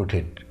highly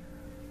polluted.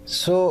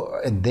 So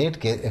in that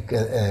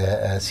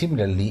case,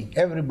 similarly,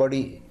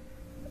 everybody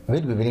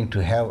will be willing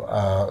to have,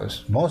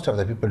 most of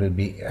the people will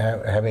be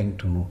having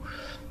to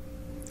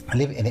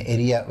live in an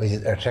area which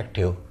is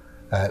attractive,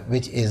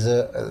 which is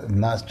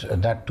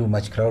not too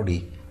much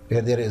crowded,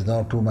 where there is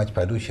no too much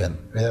pollution,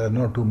 where there is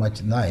no too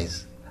much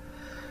noise.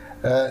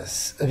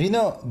 We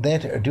know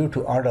that due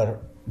to odor,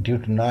 due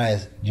to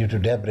noise, due to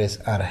debris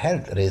or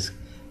health risk,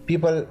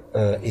 people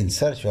in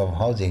search of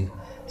housing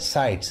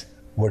sites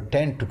would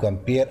tend to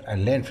compare a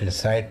landfill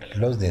site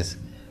closeness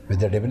with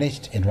the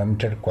diminished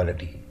environmental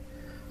quality.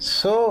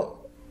 So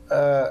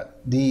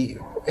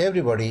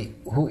everybody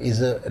who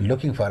is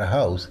looking for a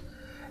house,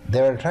 they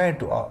will try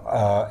to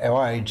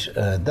avoid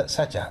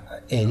such an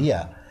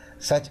area,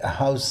 such a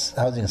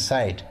housing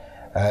site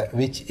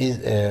which is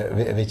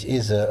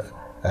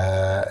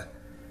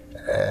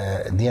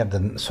near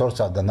the source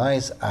of the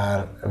noise,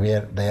 or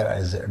where there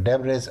is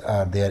debris,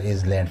 or there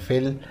is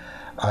landfill,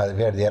 or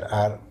where there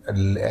are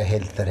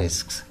health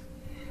risks.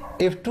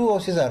 If two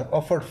houses are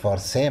offered for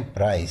same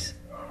price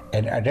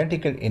and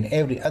identical in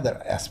every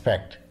other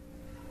aspect,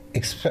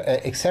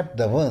 except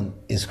the one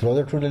is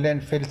closer to the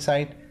landfill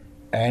site,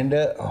 and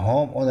a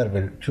homeowner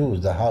will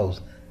choose the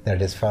house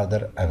that is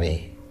farther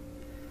away.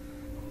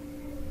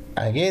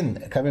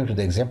 Again, coming to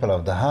the example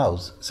of the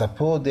house,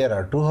 suppose there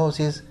are two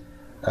houses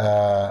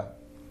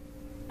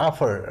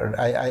offered.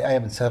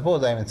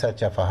 Suppose I am in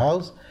search of a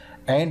house,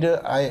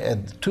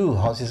 and two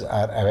houses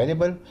are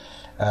available.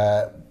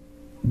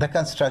 The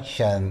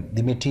construction,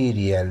 the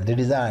material, the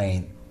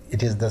design,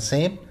 it is the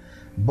same.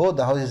 Both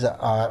the houses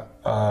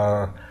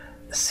are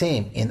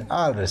same in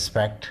all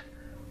respect.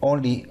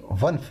 Only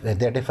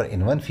they differ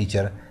in one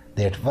feature,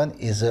 that one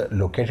is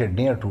located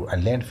near to a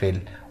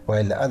landfill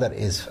while the other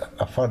is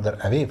further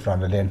away from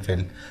the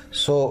landfill.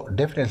 So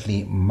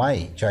definitely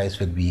my choice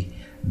will be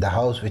the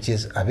house which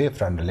is away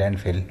from the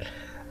landfill.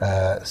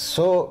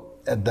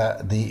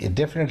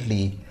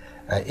 Definitely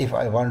if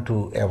I want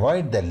to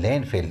avoid the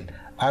landfill,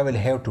 I will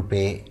have to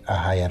pay a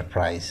higher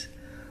price.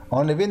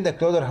 Only when the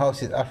closer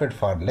house is offered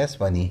for less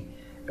money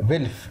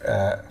will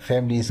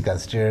families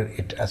consider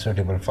it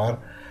suitable for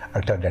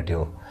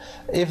alternative.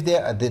 If they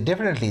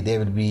definitely they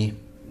will be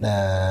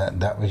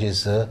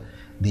the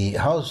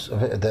house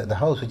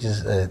which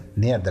is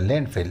near the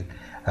landfill.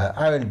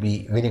 I will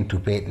be willing to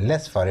pay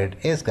less for it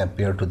as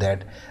compared to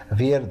that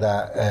where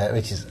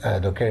which is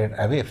located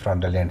away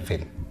from the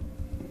landfill.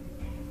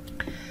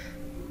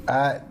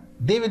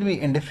 They will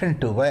be indifferent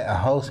to buy a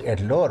house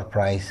at lower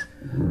price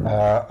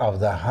of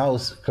the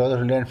house closer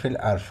to landfill,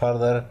 or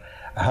further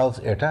a house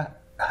at a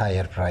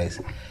higher price.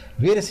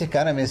 Various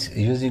economists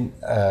using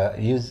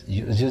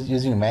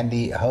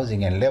mainly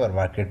housing and labor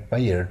market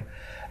measured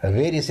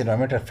various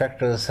environmental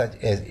factors such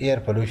as air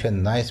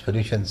pollution, noise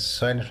pollution,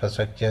 soil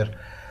infrastructure,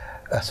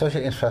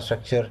 social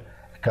infrastructure,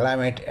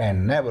 climate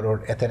and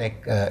neighborhood,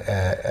 ethnic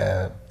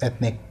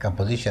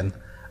composition,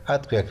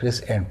 earthquake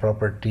risk, and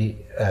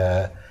property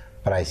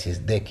prices.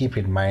 They keep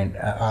in mind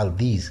all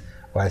these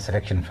while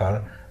selection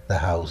for the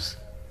house.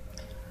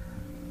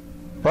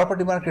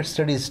 Property market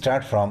studies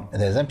start from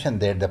the assumption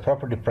that the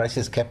property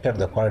prices capture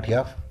the quality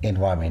of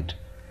environment.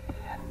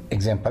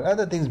 Example,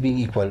 other things being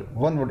equal,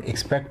 one would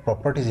expect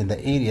properties in the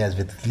areas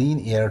with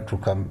clean air to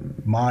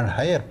command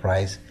higher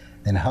price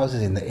than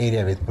houses in the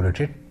area with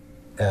polluted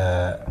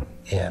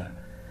air.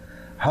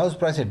 House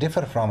prices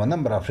differ from a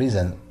number of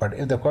reasons, but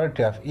if the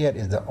quality of air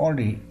is the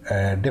only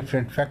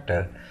different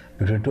factor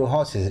between two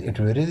houses, it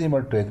will be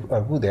reasonable to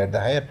argue that the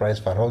higher price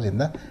for house in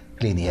the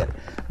clean air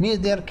means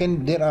there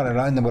are a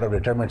large number of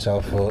determinants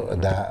of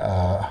the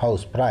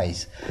house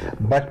price.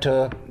 But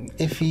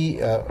if we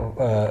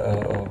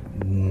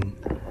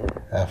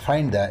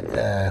find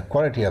the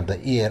quality of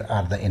the air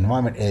or the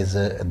environment as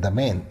the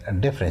main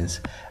difference,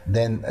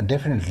 then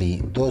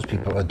definitely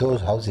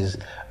those houses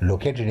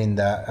located in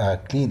the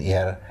clean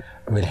air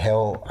will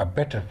have a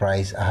better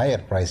price, a higher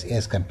price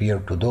as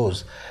compared to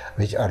those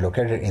which are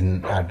located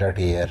in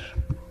dirty air.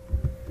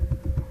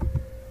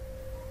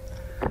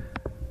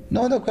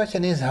 Now the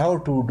question is, how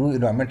do the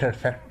environmental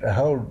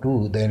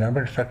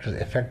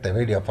factors affect the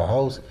value of a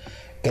house?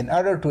 In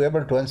order to be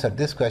able to answer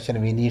this question,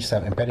 we need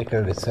some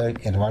empirical research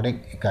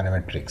involving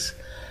econometrics.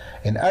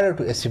 In order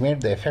to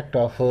estimate the effect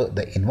of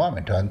the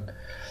environment on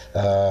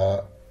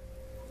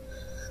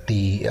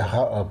the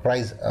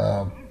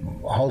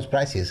house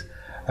prices,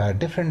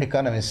 different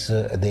economists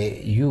they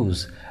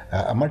use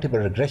a multiple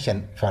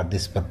regression for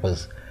this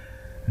purpose.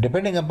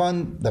 Depending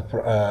upon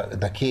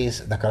the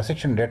case, the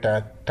cross-section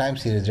data, time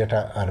series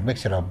data, or a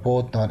mixture of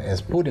both, known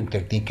as pooling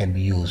technique, can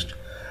be used.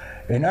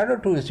 In order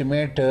to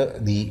estimate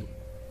the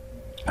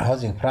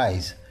housing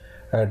price,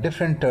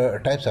 different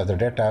types of the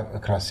data,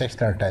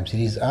 cross-sectional time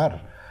series, or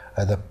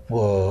the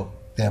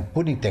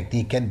pooling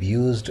technique can be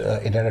used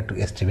in order to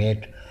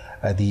estimate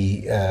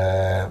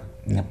the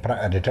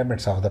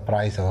determinants of the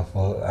price of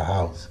a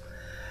house.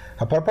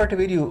 A property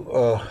value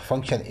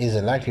function is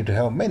likely to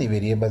have many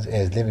variables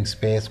as living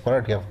space,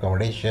 quality of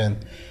accommodation,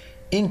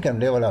 income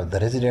level of the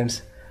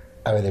residents,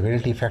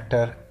 availability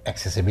factor,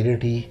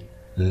 accessibility,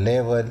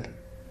 level,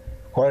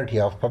 quality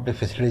of public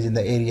facilities in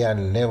the area,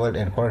 level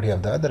and quality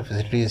of the other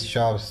facilities,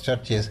 shops,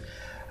 churches,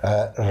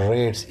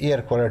 rates,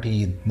 air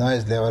quality,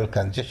 noise level,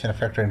 congestion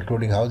factor,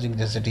 including housing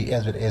density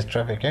as well as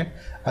traffic and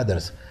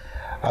others.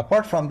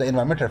 Apart from the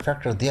environmental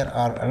factors, there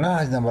are a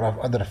large number of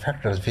other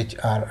factors which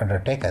are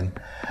undertaken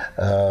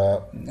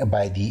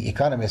by the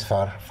economists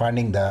for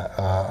finding the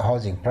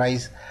housing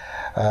price.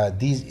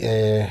 These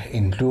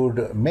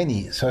include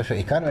many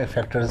socio-economic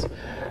factors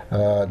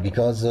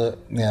because the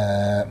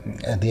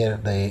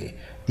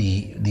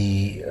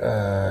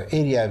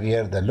area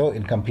where the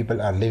low-income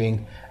people are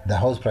living, the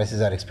house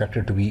prices are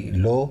expected to be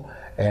low,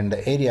 and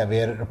the area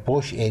where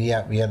posh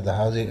area where the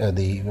housing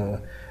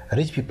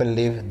rich people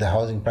live, the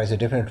housing prices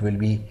definitely will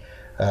be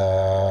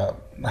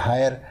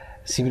higher.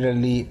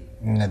 Similarly,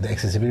 the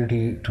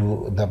accessibility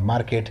to the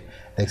market,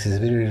 the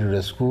accessibility to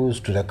the schools,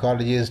 to the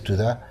colleges, to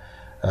the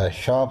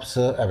shops,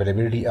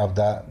 availability of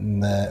the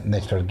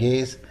natural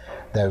gas,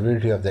 the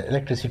availability of the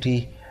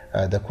electricity,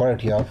 the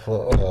quality of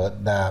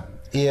the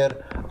air.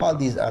 All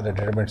these are the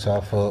determinants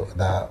of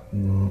the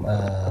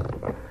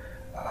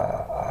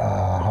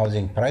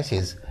housing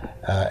prices,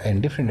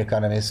 and different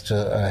economists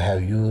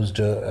have used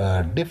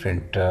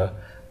different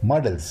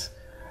models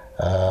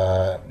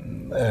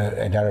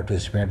in order to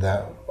estimate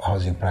the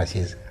housing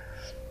prices.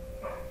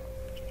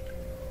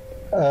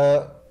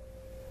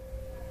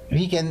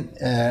 We can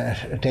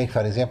take,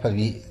 for example,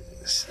 we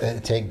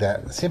take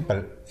the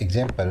simple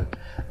example,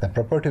 the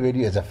property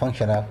value is a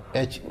function of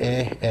H,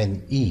 A,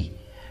 and E,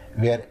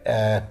 where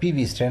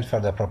PV stands for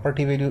the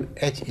property value,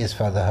 H is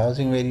for the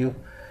housing value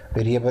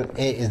variable,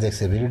 A is the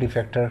accessibility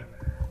factor,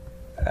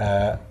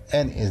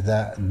 N is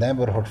the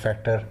neighborhood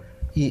factor,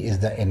 E is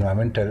the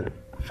environmental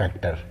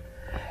factor.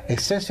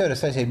 Extensive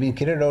research has been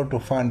carried out to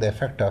find the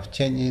effect of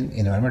changing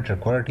environmental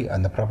quality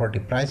on the property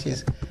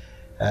prices.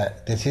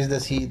 This is the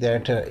see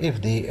that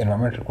if the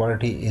environmental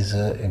quality is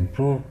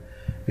improved,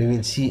 we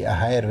will see a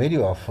higher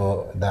value of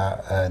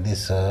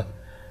this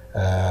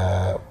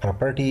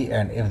property,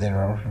 and if the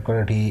environmental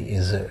quality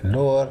is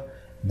lower,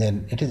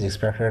 then it is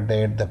expected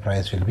that the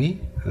price will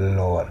be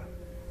lower.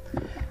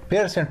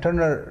 Pierce and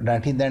Turner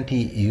 1990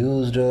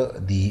 used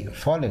the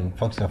following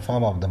functional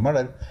form of the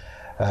model.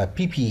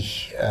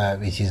 PP,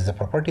 which is the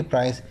property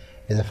price,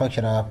 is a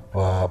function of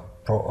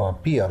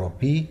PROP,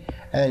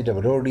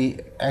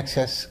 NHWD,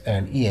 access,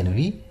 and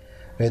ENV,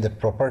 where the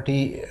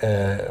property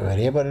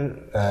variable,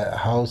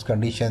 house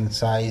condition,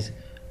 size,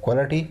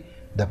 quality.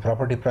 The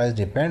property price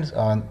depends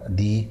on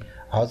the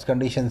house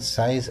condition,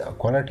 size,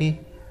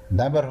 quality.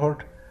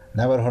 Neighborhood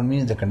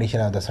means the condition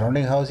of the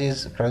surrounding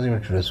houses,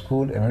 proximity to the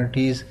school,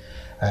 amenities,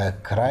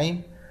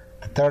 crime.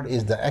 The third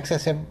is the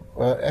access,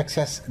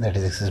 that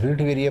is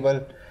accessibility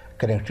variable,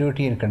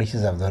 connectivity and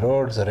conditions of the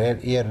roads, rail,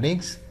 air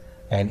links,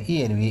 and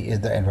ENV is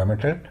the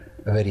environmental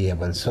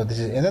variable. So this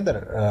is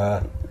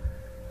another,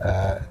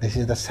 this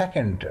is the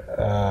second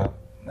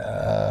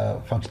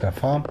functional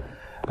form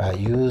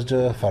used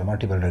for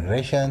multiple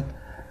regression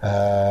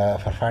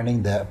for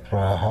finding the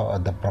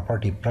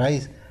property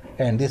price,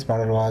 and this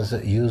model was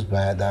used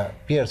by the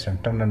Pierce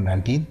and Turner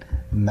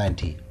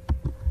 1990.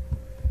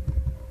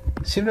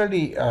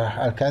 Similarly,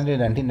 Alcandre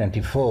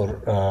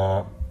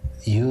 1994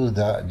 used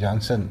the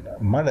Johnson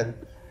model.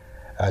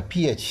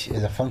 PH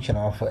is a function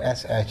of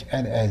SH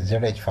and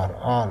ZH for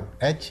all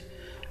H,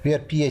 where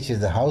PH is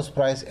the house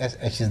price,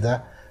 SH is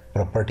the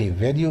property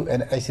value,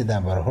 and H is the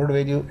neighborhood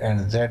value, and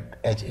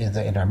ZH is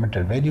the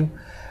environmental value.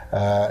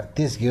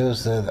 This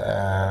gives the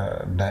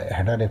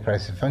hedonic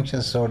price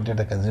function so that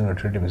the consumer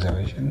utility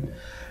maximization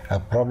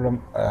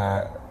problem,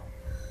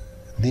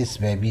 this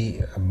may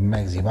be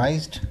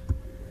maximized.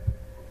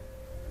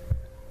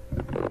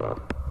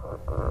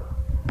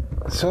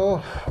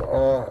 So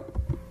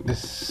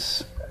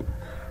this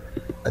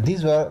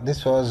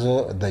was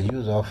the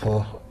use of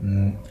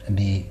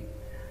the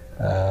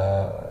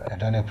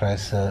hedonic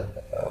price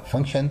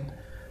function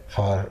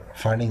for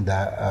finding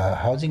the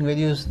housing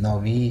values. Now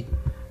we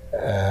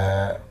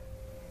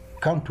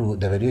come to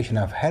the valuation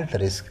of health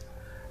risk,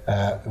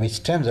 which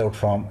stems out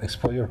from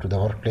exposure to the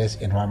workplace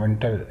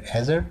environmental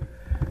hazard.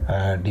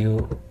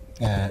 The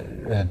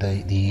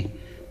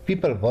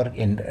people work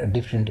in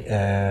different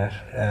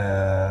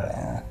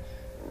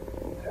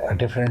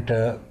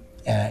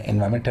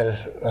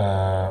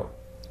environmental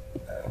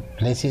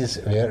places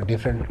where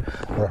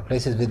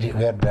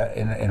where the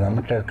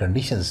environmental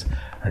conditions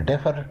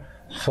differ.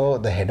 So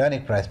the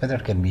hedonic price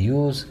method can be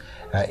used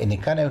in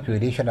economic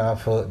valuation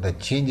of the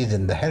changes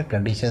in the health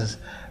conditions,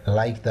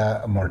 like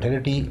the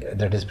mortality,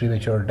 that is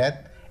premature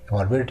death,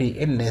 morbidity,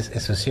 illness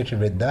associated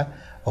with the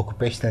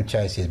occupational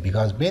choices,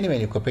 because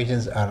many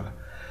occupations are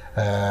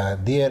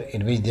there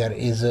in which there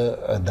is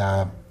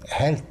the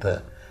health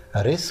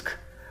risk.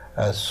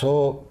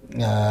 So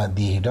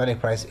the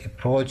hedonic price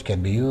approach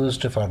can be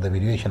used for the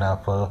valuation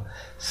of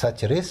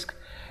such risk.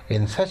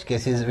 In such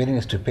cases,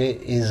 willingness to pay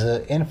is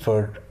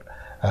inferred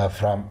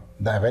from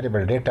the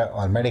available data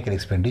on medical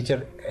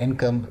expenditure,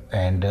 income,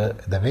 and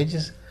the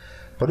wages.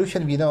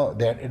 Pollution, we know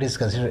that it is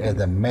considered as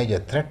the major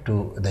threat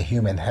to the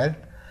human health.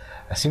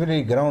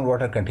 Similarly,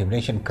 groundwater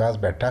contamination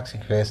caused by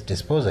toxic waste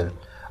disposal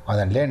on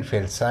a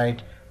landfill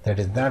site that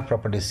is not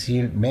properly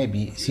sealed may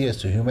be serious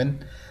to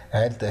human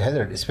health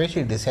hazard.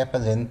 Especially this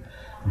happens in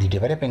the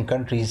developing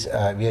countries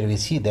where we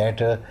see that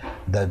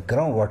the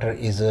groundwater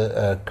is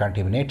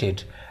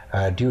contaminated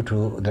due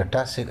to the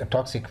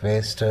toxic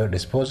waste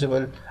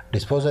disposal.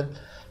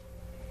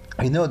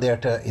 We know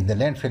that in the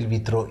landfill we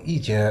throw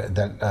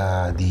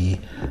the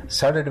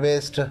solid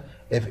waste.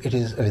 If it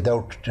is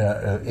without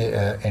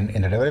in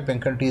the developing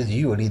countries,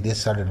 usually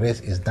this solid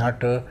waste is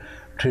not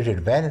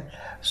treated well.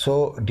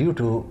 So due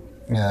to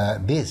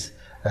this,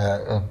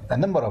 a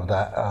number of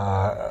the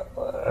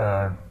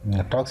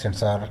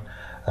toxins are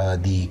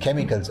the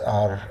chemicals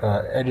are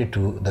added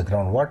to the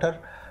groundwater.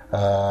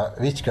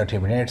 which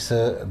contaminates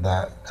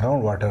the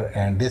groundwater,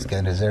 and this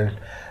can result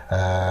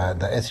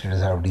the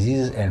incidence of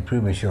diseases and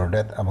premature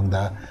death among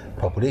the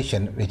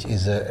population which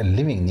is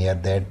living near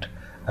that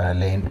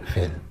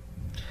landfill.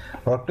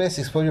 Workplace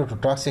exposure to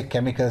toxic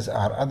chemicals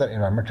or other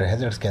environmental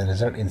hazards can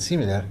result in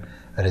similar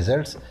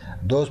results.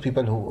 Those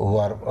people who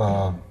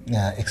are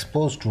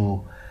exposed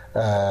to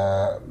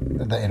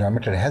the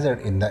environmental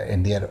hazard in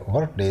their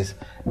workplace,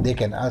 they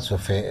can also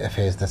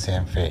face the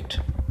same fate.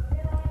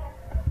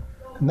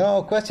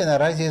 Now, question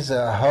arises: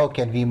 how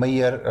can we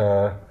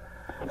measure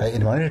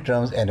in monetary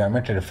terms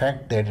environmental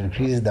effect that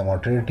increases the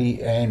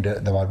mortality and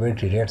the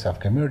morbidity rates of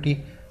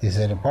community? This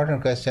is an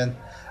important question.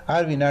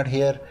 Are we not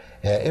here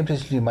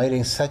implicitly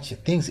measuring such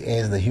things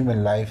as the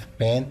human life,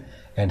 pain,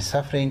 and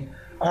suffering?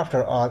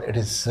 After all, it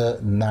is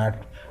not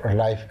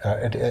life.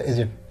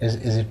 After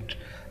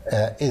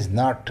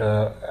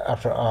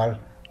all,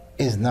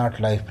 is not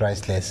life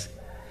priceless?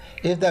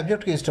 If the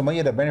objective is to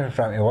measure the benefit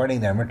from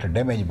avoiding the environmental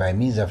damage by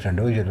means of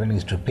individual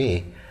willingness to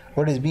pay,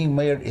 what is being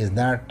measured is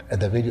not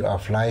the value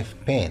of life,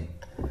 pain,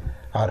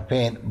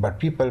 but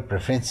people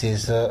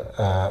preferences.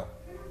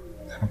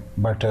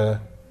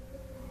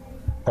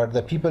 But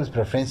the people's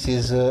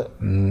preferences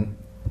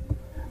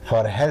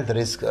for health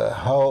risk,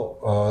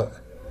 how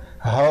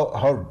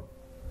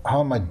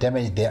much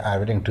damage they are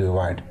willing to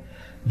avoid.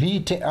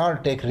 We all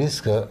take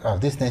risks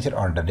of this nature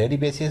on a daily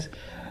basis.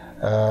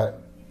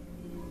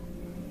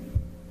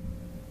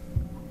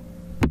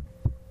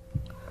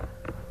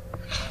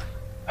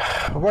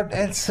 What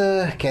else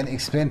can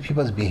explain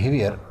people's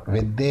behavior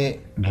when they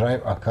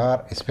drive a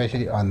car,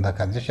 especially on the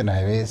congestion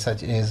highways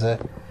such as the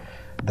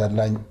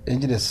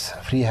dangerous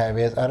free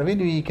highways, or when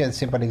we can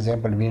simple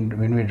example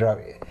when we drive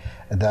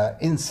the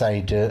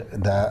inside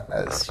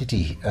the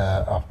city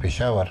of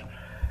Peshawar,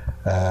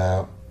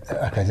 a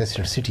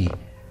congested city,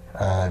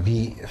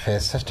 we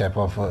face such type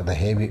of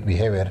the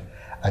behavior.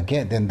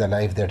 Again, then the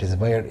life that is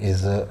measured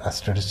is a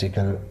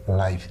statistical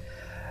life.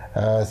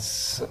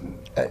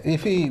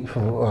 If we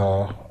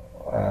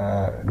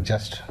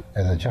just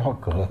as a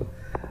joke,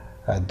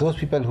 those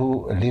people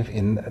who live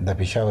in the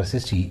Peshawar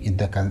city in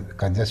the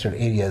congested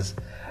areas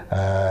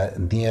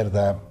near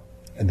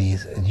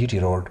these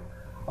GT road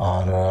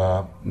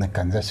or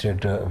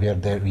congested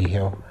where we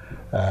have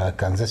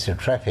congested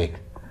traffic,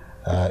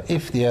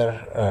 if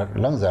their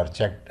lungs are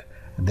checked,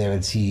 they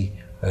will see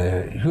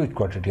a huge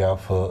quantity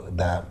of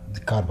the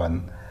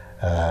carbon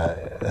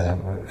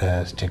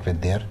stick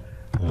with their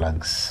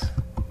lungs.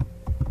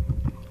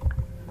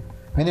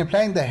 When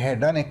applying the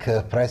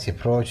hedonic price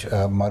approach,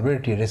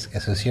 morbidity risk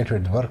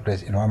associated with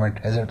workplace environment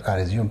hazards are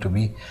assumed to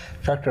be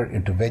factored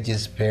into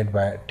wages paid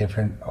by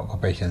different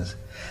occupations.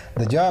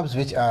 The jobs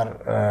which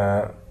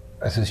are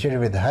associated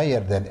with higher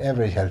than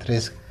average health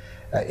risk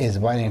is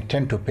binding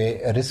tend to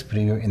pay a risk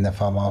premium in the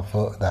form of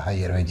the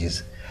higher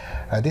wages.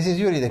 This is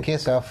usually the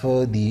case of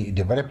the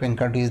developing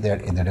countries.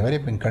 That in the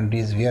developing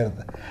countries where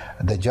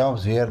the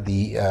jobs where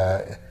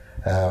the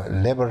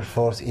labor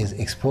force is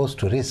exposed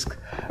to risk,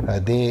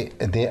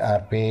 they are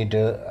paid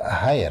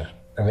higher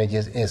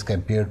wages as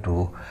compared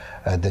to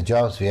the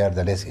jobs where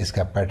the risk is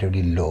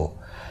comparatively low.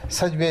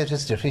 Such wage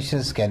risk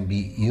definitions can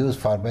be used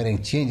for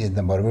measuring change in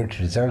the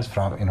morbidity results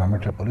from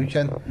environmental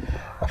pollution.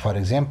 For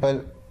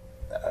example,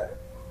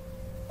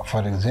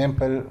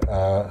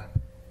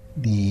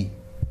 the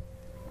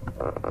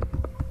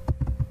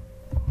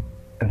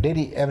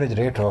daily average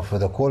rate of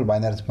the coal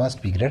miners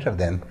must be greater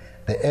than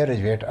the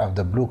average rate of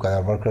the blue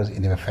collar workers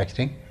in the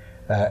manufacturing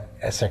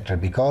sector,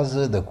 because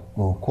the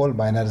coal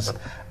miners,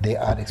 they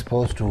are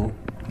exposed to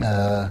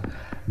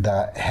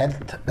the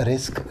health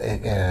risk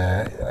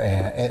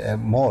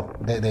more.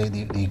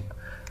 The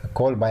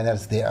coal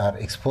miners, they are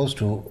exposed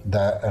to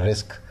the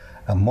risk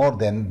more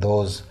than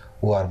those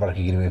who are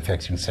working in the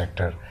manufacturing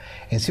sector.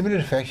 In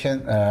similar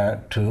fashion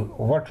to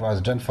what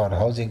was done for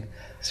housing,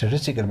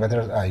 statistical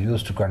methods are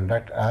used to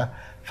conduct a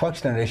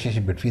functional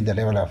relationship between the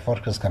level of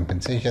workers'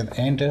 compensation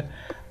and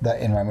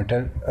the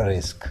environmental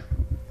risk.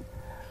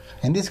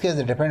 In this case,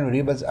 the dependent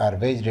variables are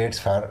wage rates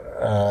for,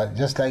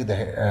 just like the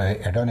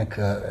hedonic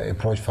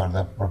approach for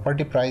the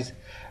property price,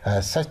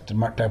 such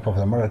type of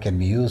the model can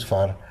be used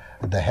for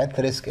the health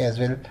risk as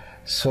well.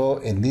 So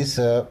in this,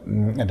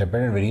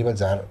 dependent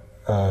variables are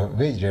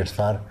wage rates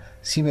for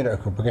similar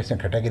occupational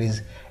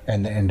categories,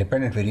 and the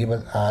independent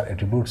variables are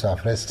attributes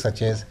of risk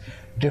such as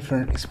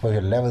different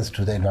exposure levels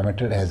to the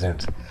environmental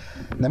hazards.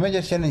 The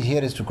major challenge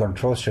here is to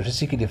control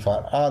statistically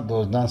for all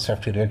those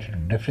non-safety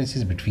related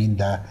differences between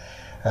the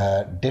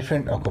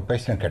different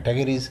occupational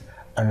categories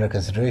under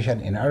consideration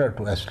in order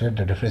to isolate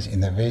the difference in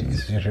the wage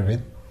associated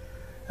with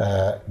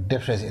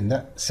difference in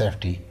the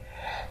safety.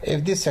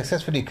 If this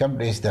successfully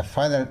accomplished, the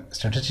final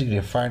statistically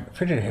defined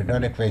fitted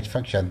hedonic wage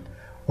function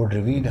would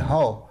reveal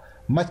how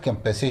much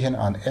compensation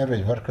on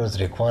average workers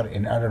require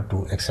in order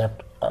to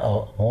accept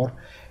more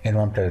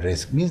environmental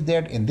risk. Means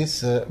that in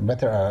this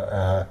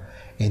method,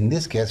 in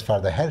this case for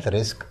the health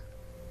risk,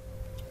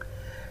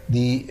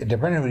 the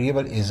dependent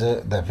variable is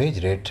the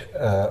wage rate,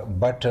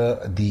 but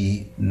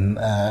the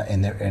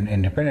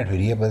independent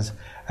variables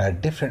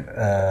different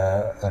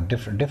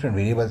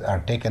variables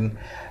are taken,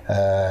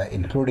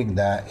 including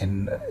the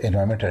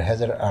environmental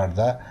hazard or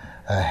the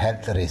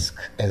health risk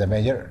as a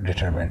major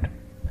determinant.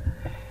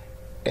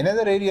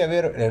 Another area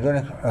where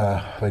hedonic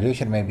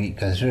valuation may be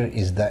considered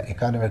is the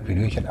economic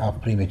valuation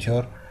of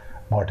premature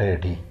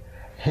mortality.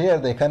 Here,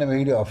 the economic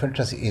value of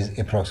interest is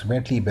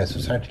approximately by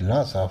society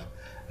loss of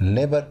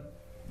labor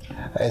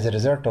as a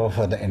result of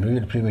the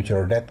individual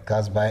premature death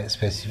caused by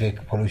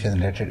specific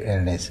pollution-related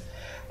illness.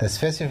 The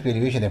specific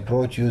valuation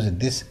approach used in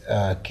this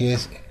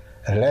case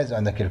relies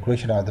on the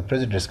calculation of the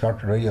present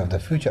discounted value of the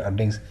future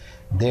earnings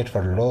that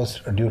were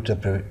lost due to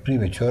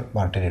premature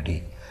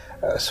mortality.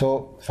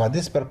 So, for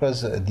this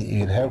purpose, you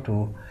will have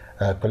to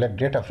collect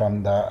data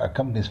from the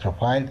company's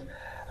profile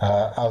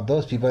of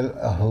those people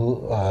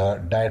who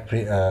died,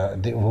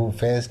 who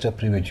faced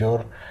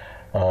premature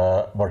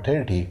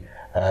mortality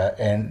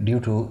and due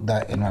to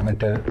the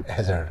environmental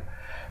hazard.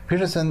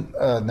 Peterson,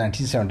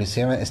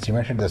 1977,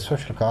 estimated the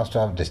social cost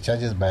of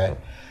discharges by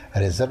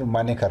Reserve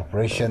Mining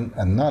Corporation,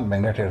 a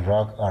non-magnetic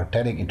rock or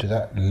tanning into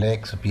the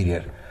Lake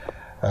Superior.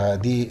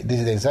 This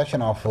is the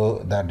exhaustion of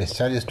the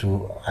discharges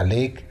to a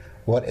lake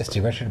were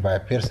estimated by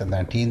Pearson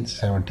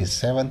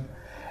 1977,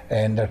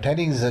 and the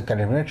tannings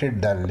contaminated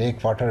the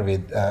lake water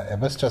with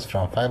asbestos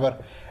from fiber,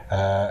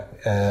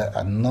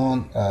 a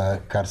known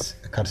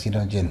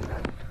carcinogen.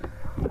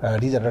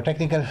 These are the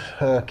technical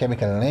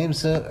chemical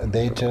names that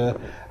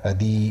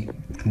the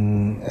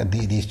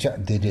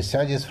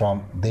discharges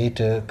from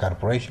that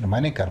corporation,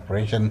 mining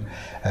corporation,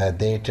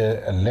 that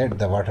led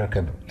the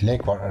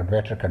lake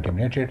water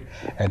contaminated,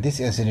 and this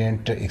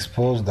incident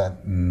exposed the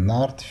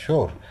North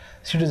Shore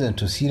citizens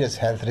to serious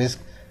health risk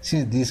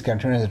since these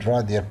containers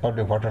draw their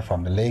public water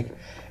from the lake.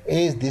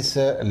 As this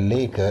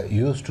lake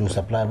used to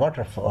supply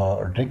water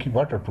for drinking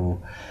water to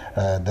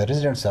the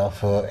residents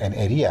of an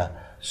area,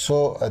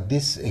 so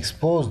this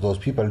exposed those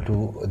people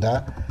to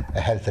the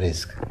health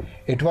risk.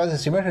 It was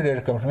estimated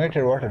that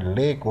contaminated water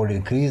lake would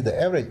increase the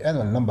average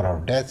annual number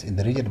of deaths in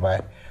the region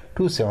by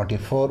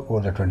 274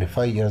 over the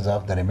 25 years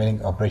of the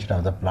remaining operation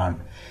of the plant.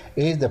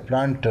 As the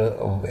plant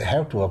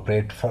have to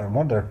operate for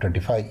more than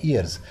 25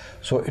 years,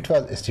 so it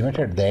was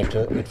estimated that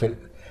it will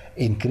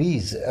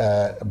increase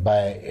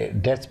by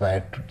deaths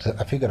by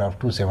a figure of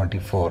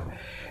 274.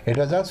 It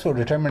was also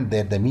determined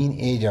that the mean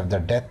age of the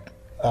death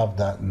of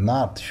the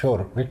North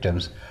Shore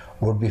victims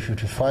would be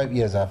 55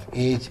 years of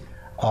age,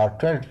 or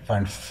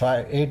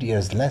 12.58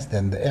 years less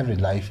than the average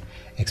life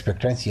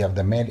expectancy of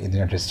the male in the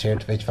United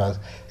States, which was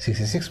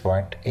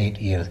 66.8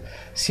 years.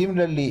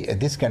 Similarly,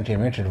 this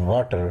contaminated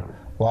water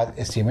was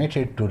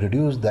estimated to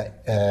reduce the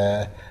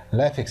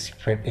life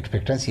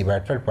expectancy by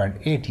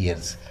 12.8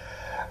 years.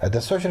 The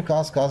social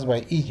cost caused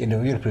by each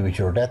individual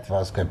premature death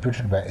was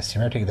computed by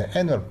estimating the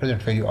annual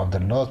present value of the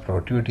lost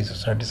productivity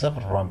society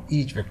suffered from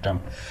each victim.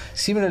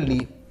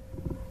 Similarly,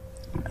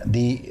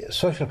 the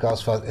social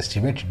cost was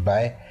estimated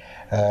by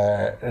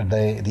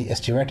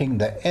estimating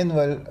the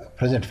annual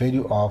present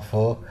value of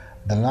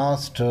the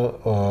lost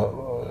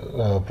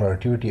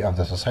productivity of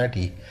the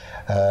society,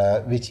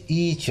 which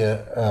it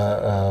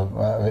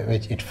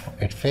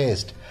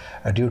faced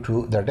due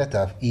to the death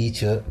of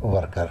each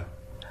worker.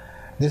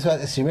 This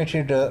was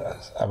estimated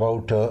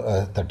about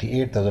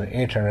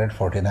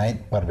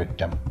 38,849 per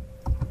victim.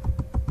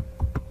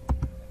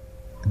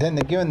 Then,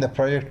 given the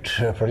projected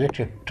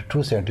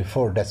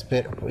 274 deaths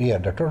per year,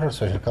 the total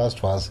social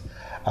cost was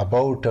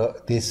about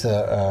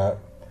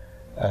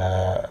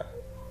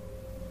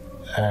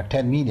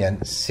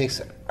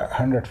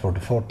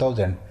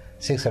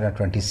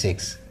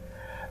 10,644,626,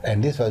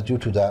 and this was due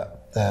to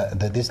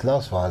this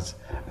loss was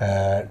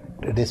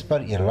this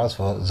per year loss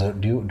was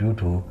due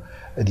to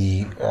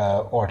the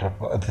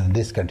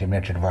this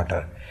contaminated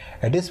water.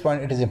 At this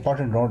point, it is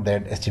important to note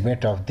that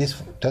estimate of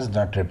this does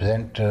not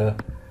represent the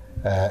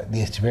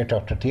estimate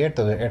of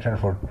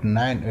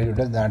 38,849 value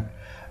does not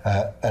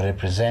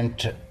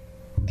represent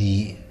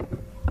the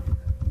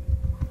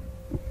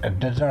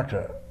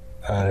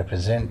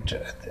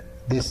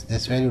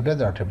this value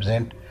does not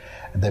represent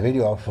the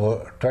value of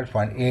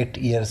 12.8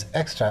 years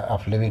extra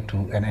of living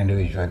to an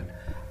individual.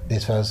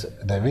 This was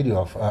the value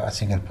of a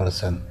single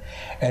person.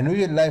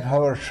 Individual life,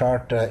 however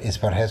short, is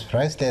perhaps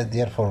priceless.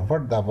 Therefore,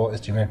 what the above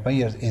estimate per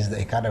year is the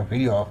economic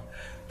value of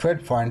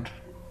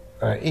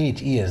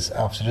 12.8 years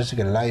of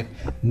statistical life,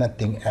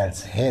 nothing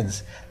else.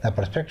 Hence, the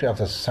perspective of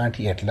the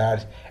society at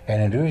large, an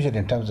individual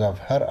in terms of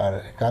her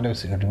or economic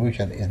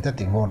contribution is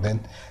nothing more than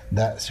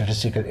the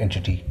statistical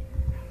entity.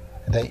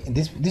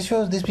 This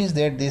means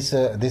that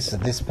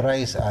this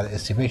price or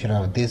estimation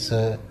of this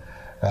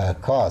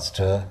cost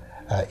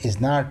is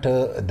not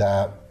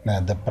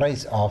the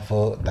price of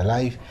the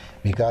life,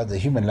 because the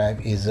human life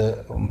is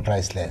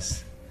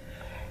priceless.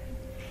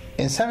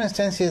 In some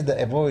instances, the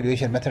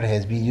evaluation method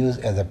has been used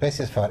as a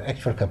basis for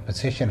actual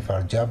compensation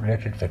for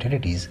job-related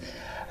fatalities.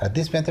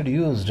 This method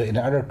used in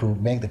order to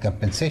make the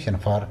compensation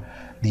for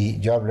the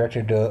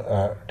job-related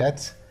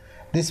deaths.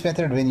 This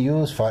method, when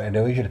used for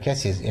individual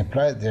cases,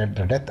 implies that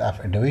the death of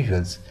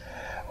individuals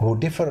who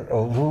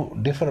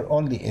differ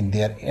only in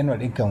their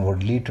annual income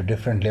would lead to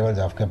different levels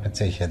of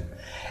compensation.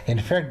 In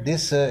fact,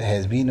 this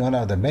has been one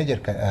of the major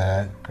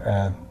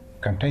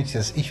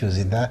contentious issues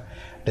in the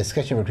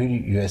discussion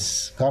between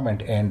U.S.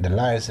 government and the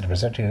lawyers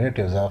representing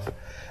relatives of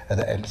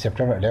the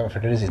September 11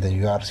 fatalities in the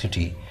New York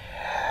City.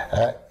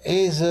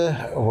 As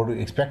would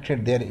be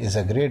expected, there is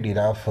a great deal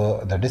of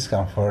the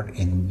discomfort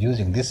in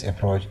using this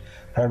approach,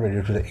 probably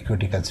due to the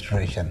equity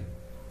consideration.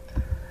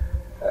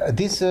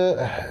 This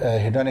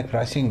hedonic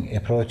pricing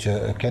approach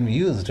can be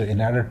used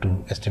in order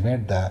to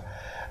estimate the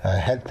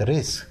health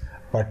risk,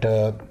 but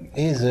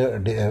as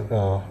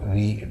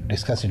we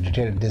discussed in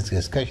detail in this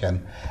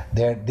discussion,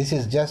 that this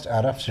is just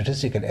a rough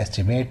statistical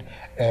estimate,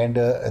 and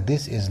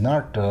this is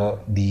not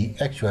the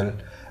actual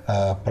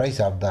price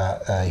of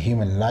the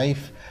human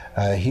life.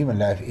 Human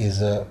life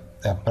is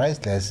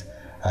priceless.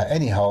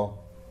 Anyhow,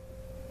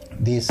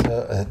 this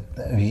the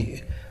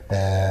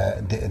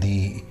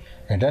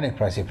hedonic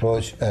price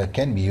approach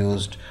can be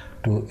used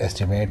to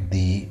estimate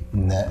the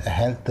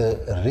health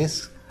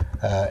risk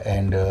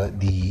and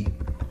the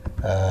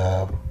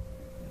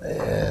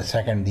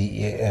second,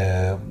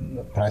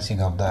 the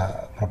pricing of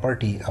the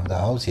property of the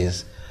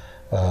houses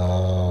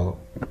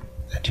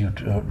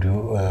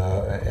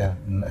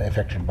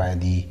affected by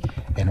the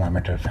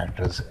environmental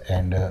factors.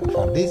 And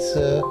for this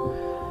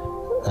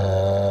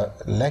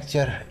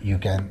lecture, you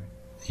can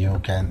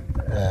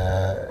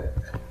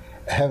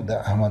have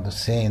the Ahmad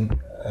Hussain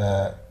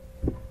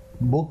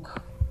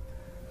book.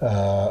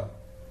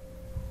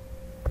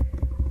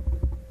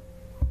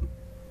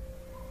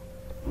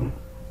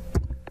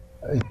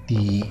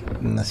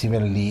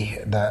 Similarly,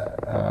 the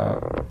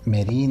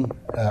Marine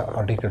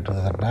article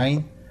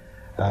 2009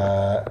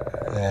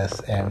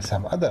 and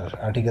some other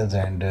articles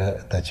and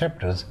the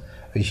chapters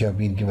which have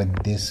been given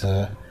this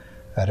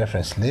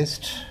reference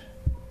list.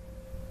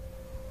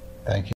 Thank you.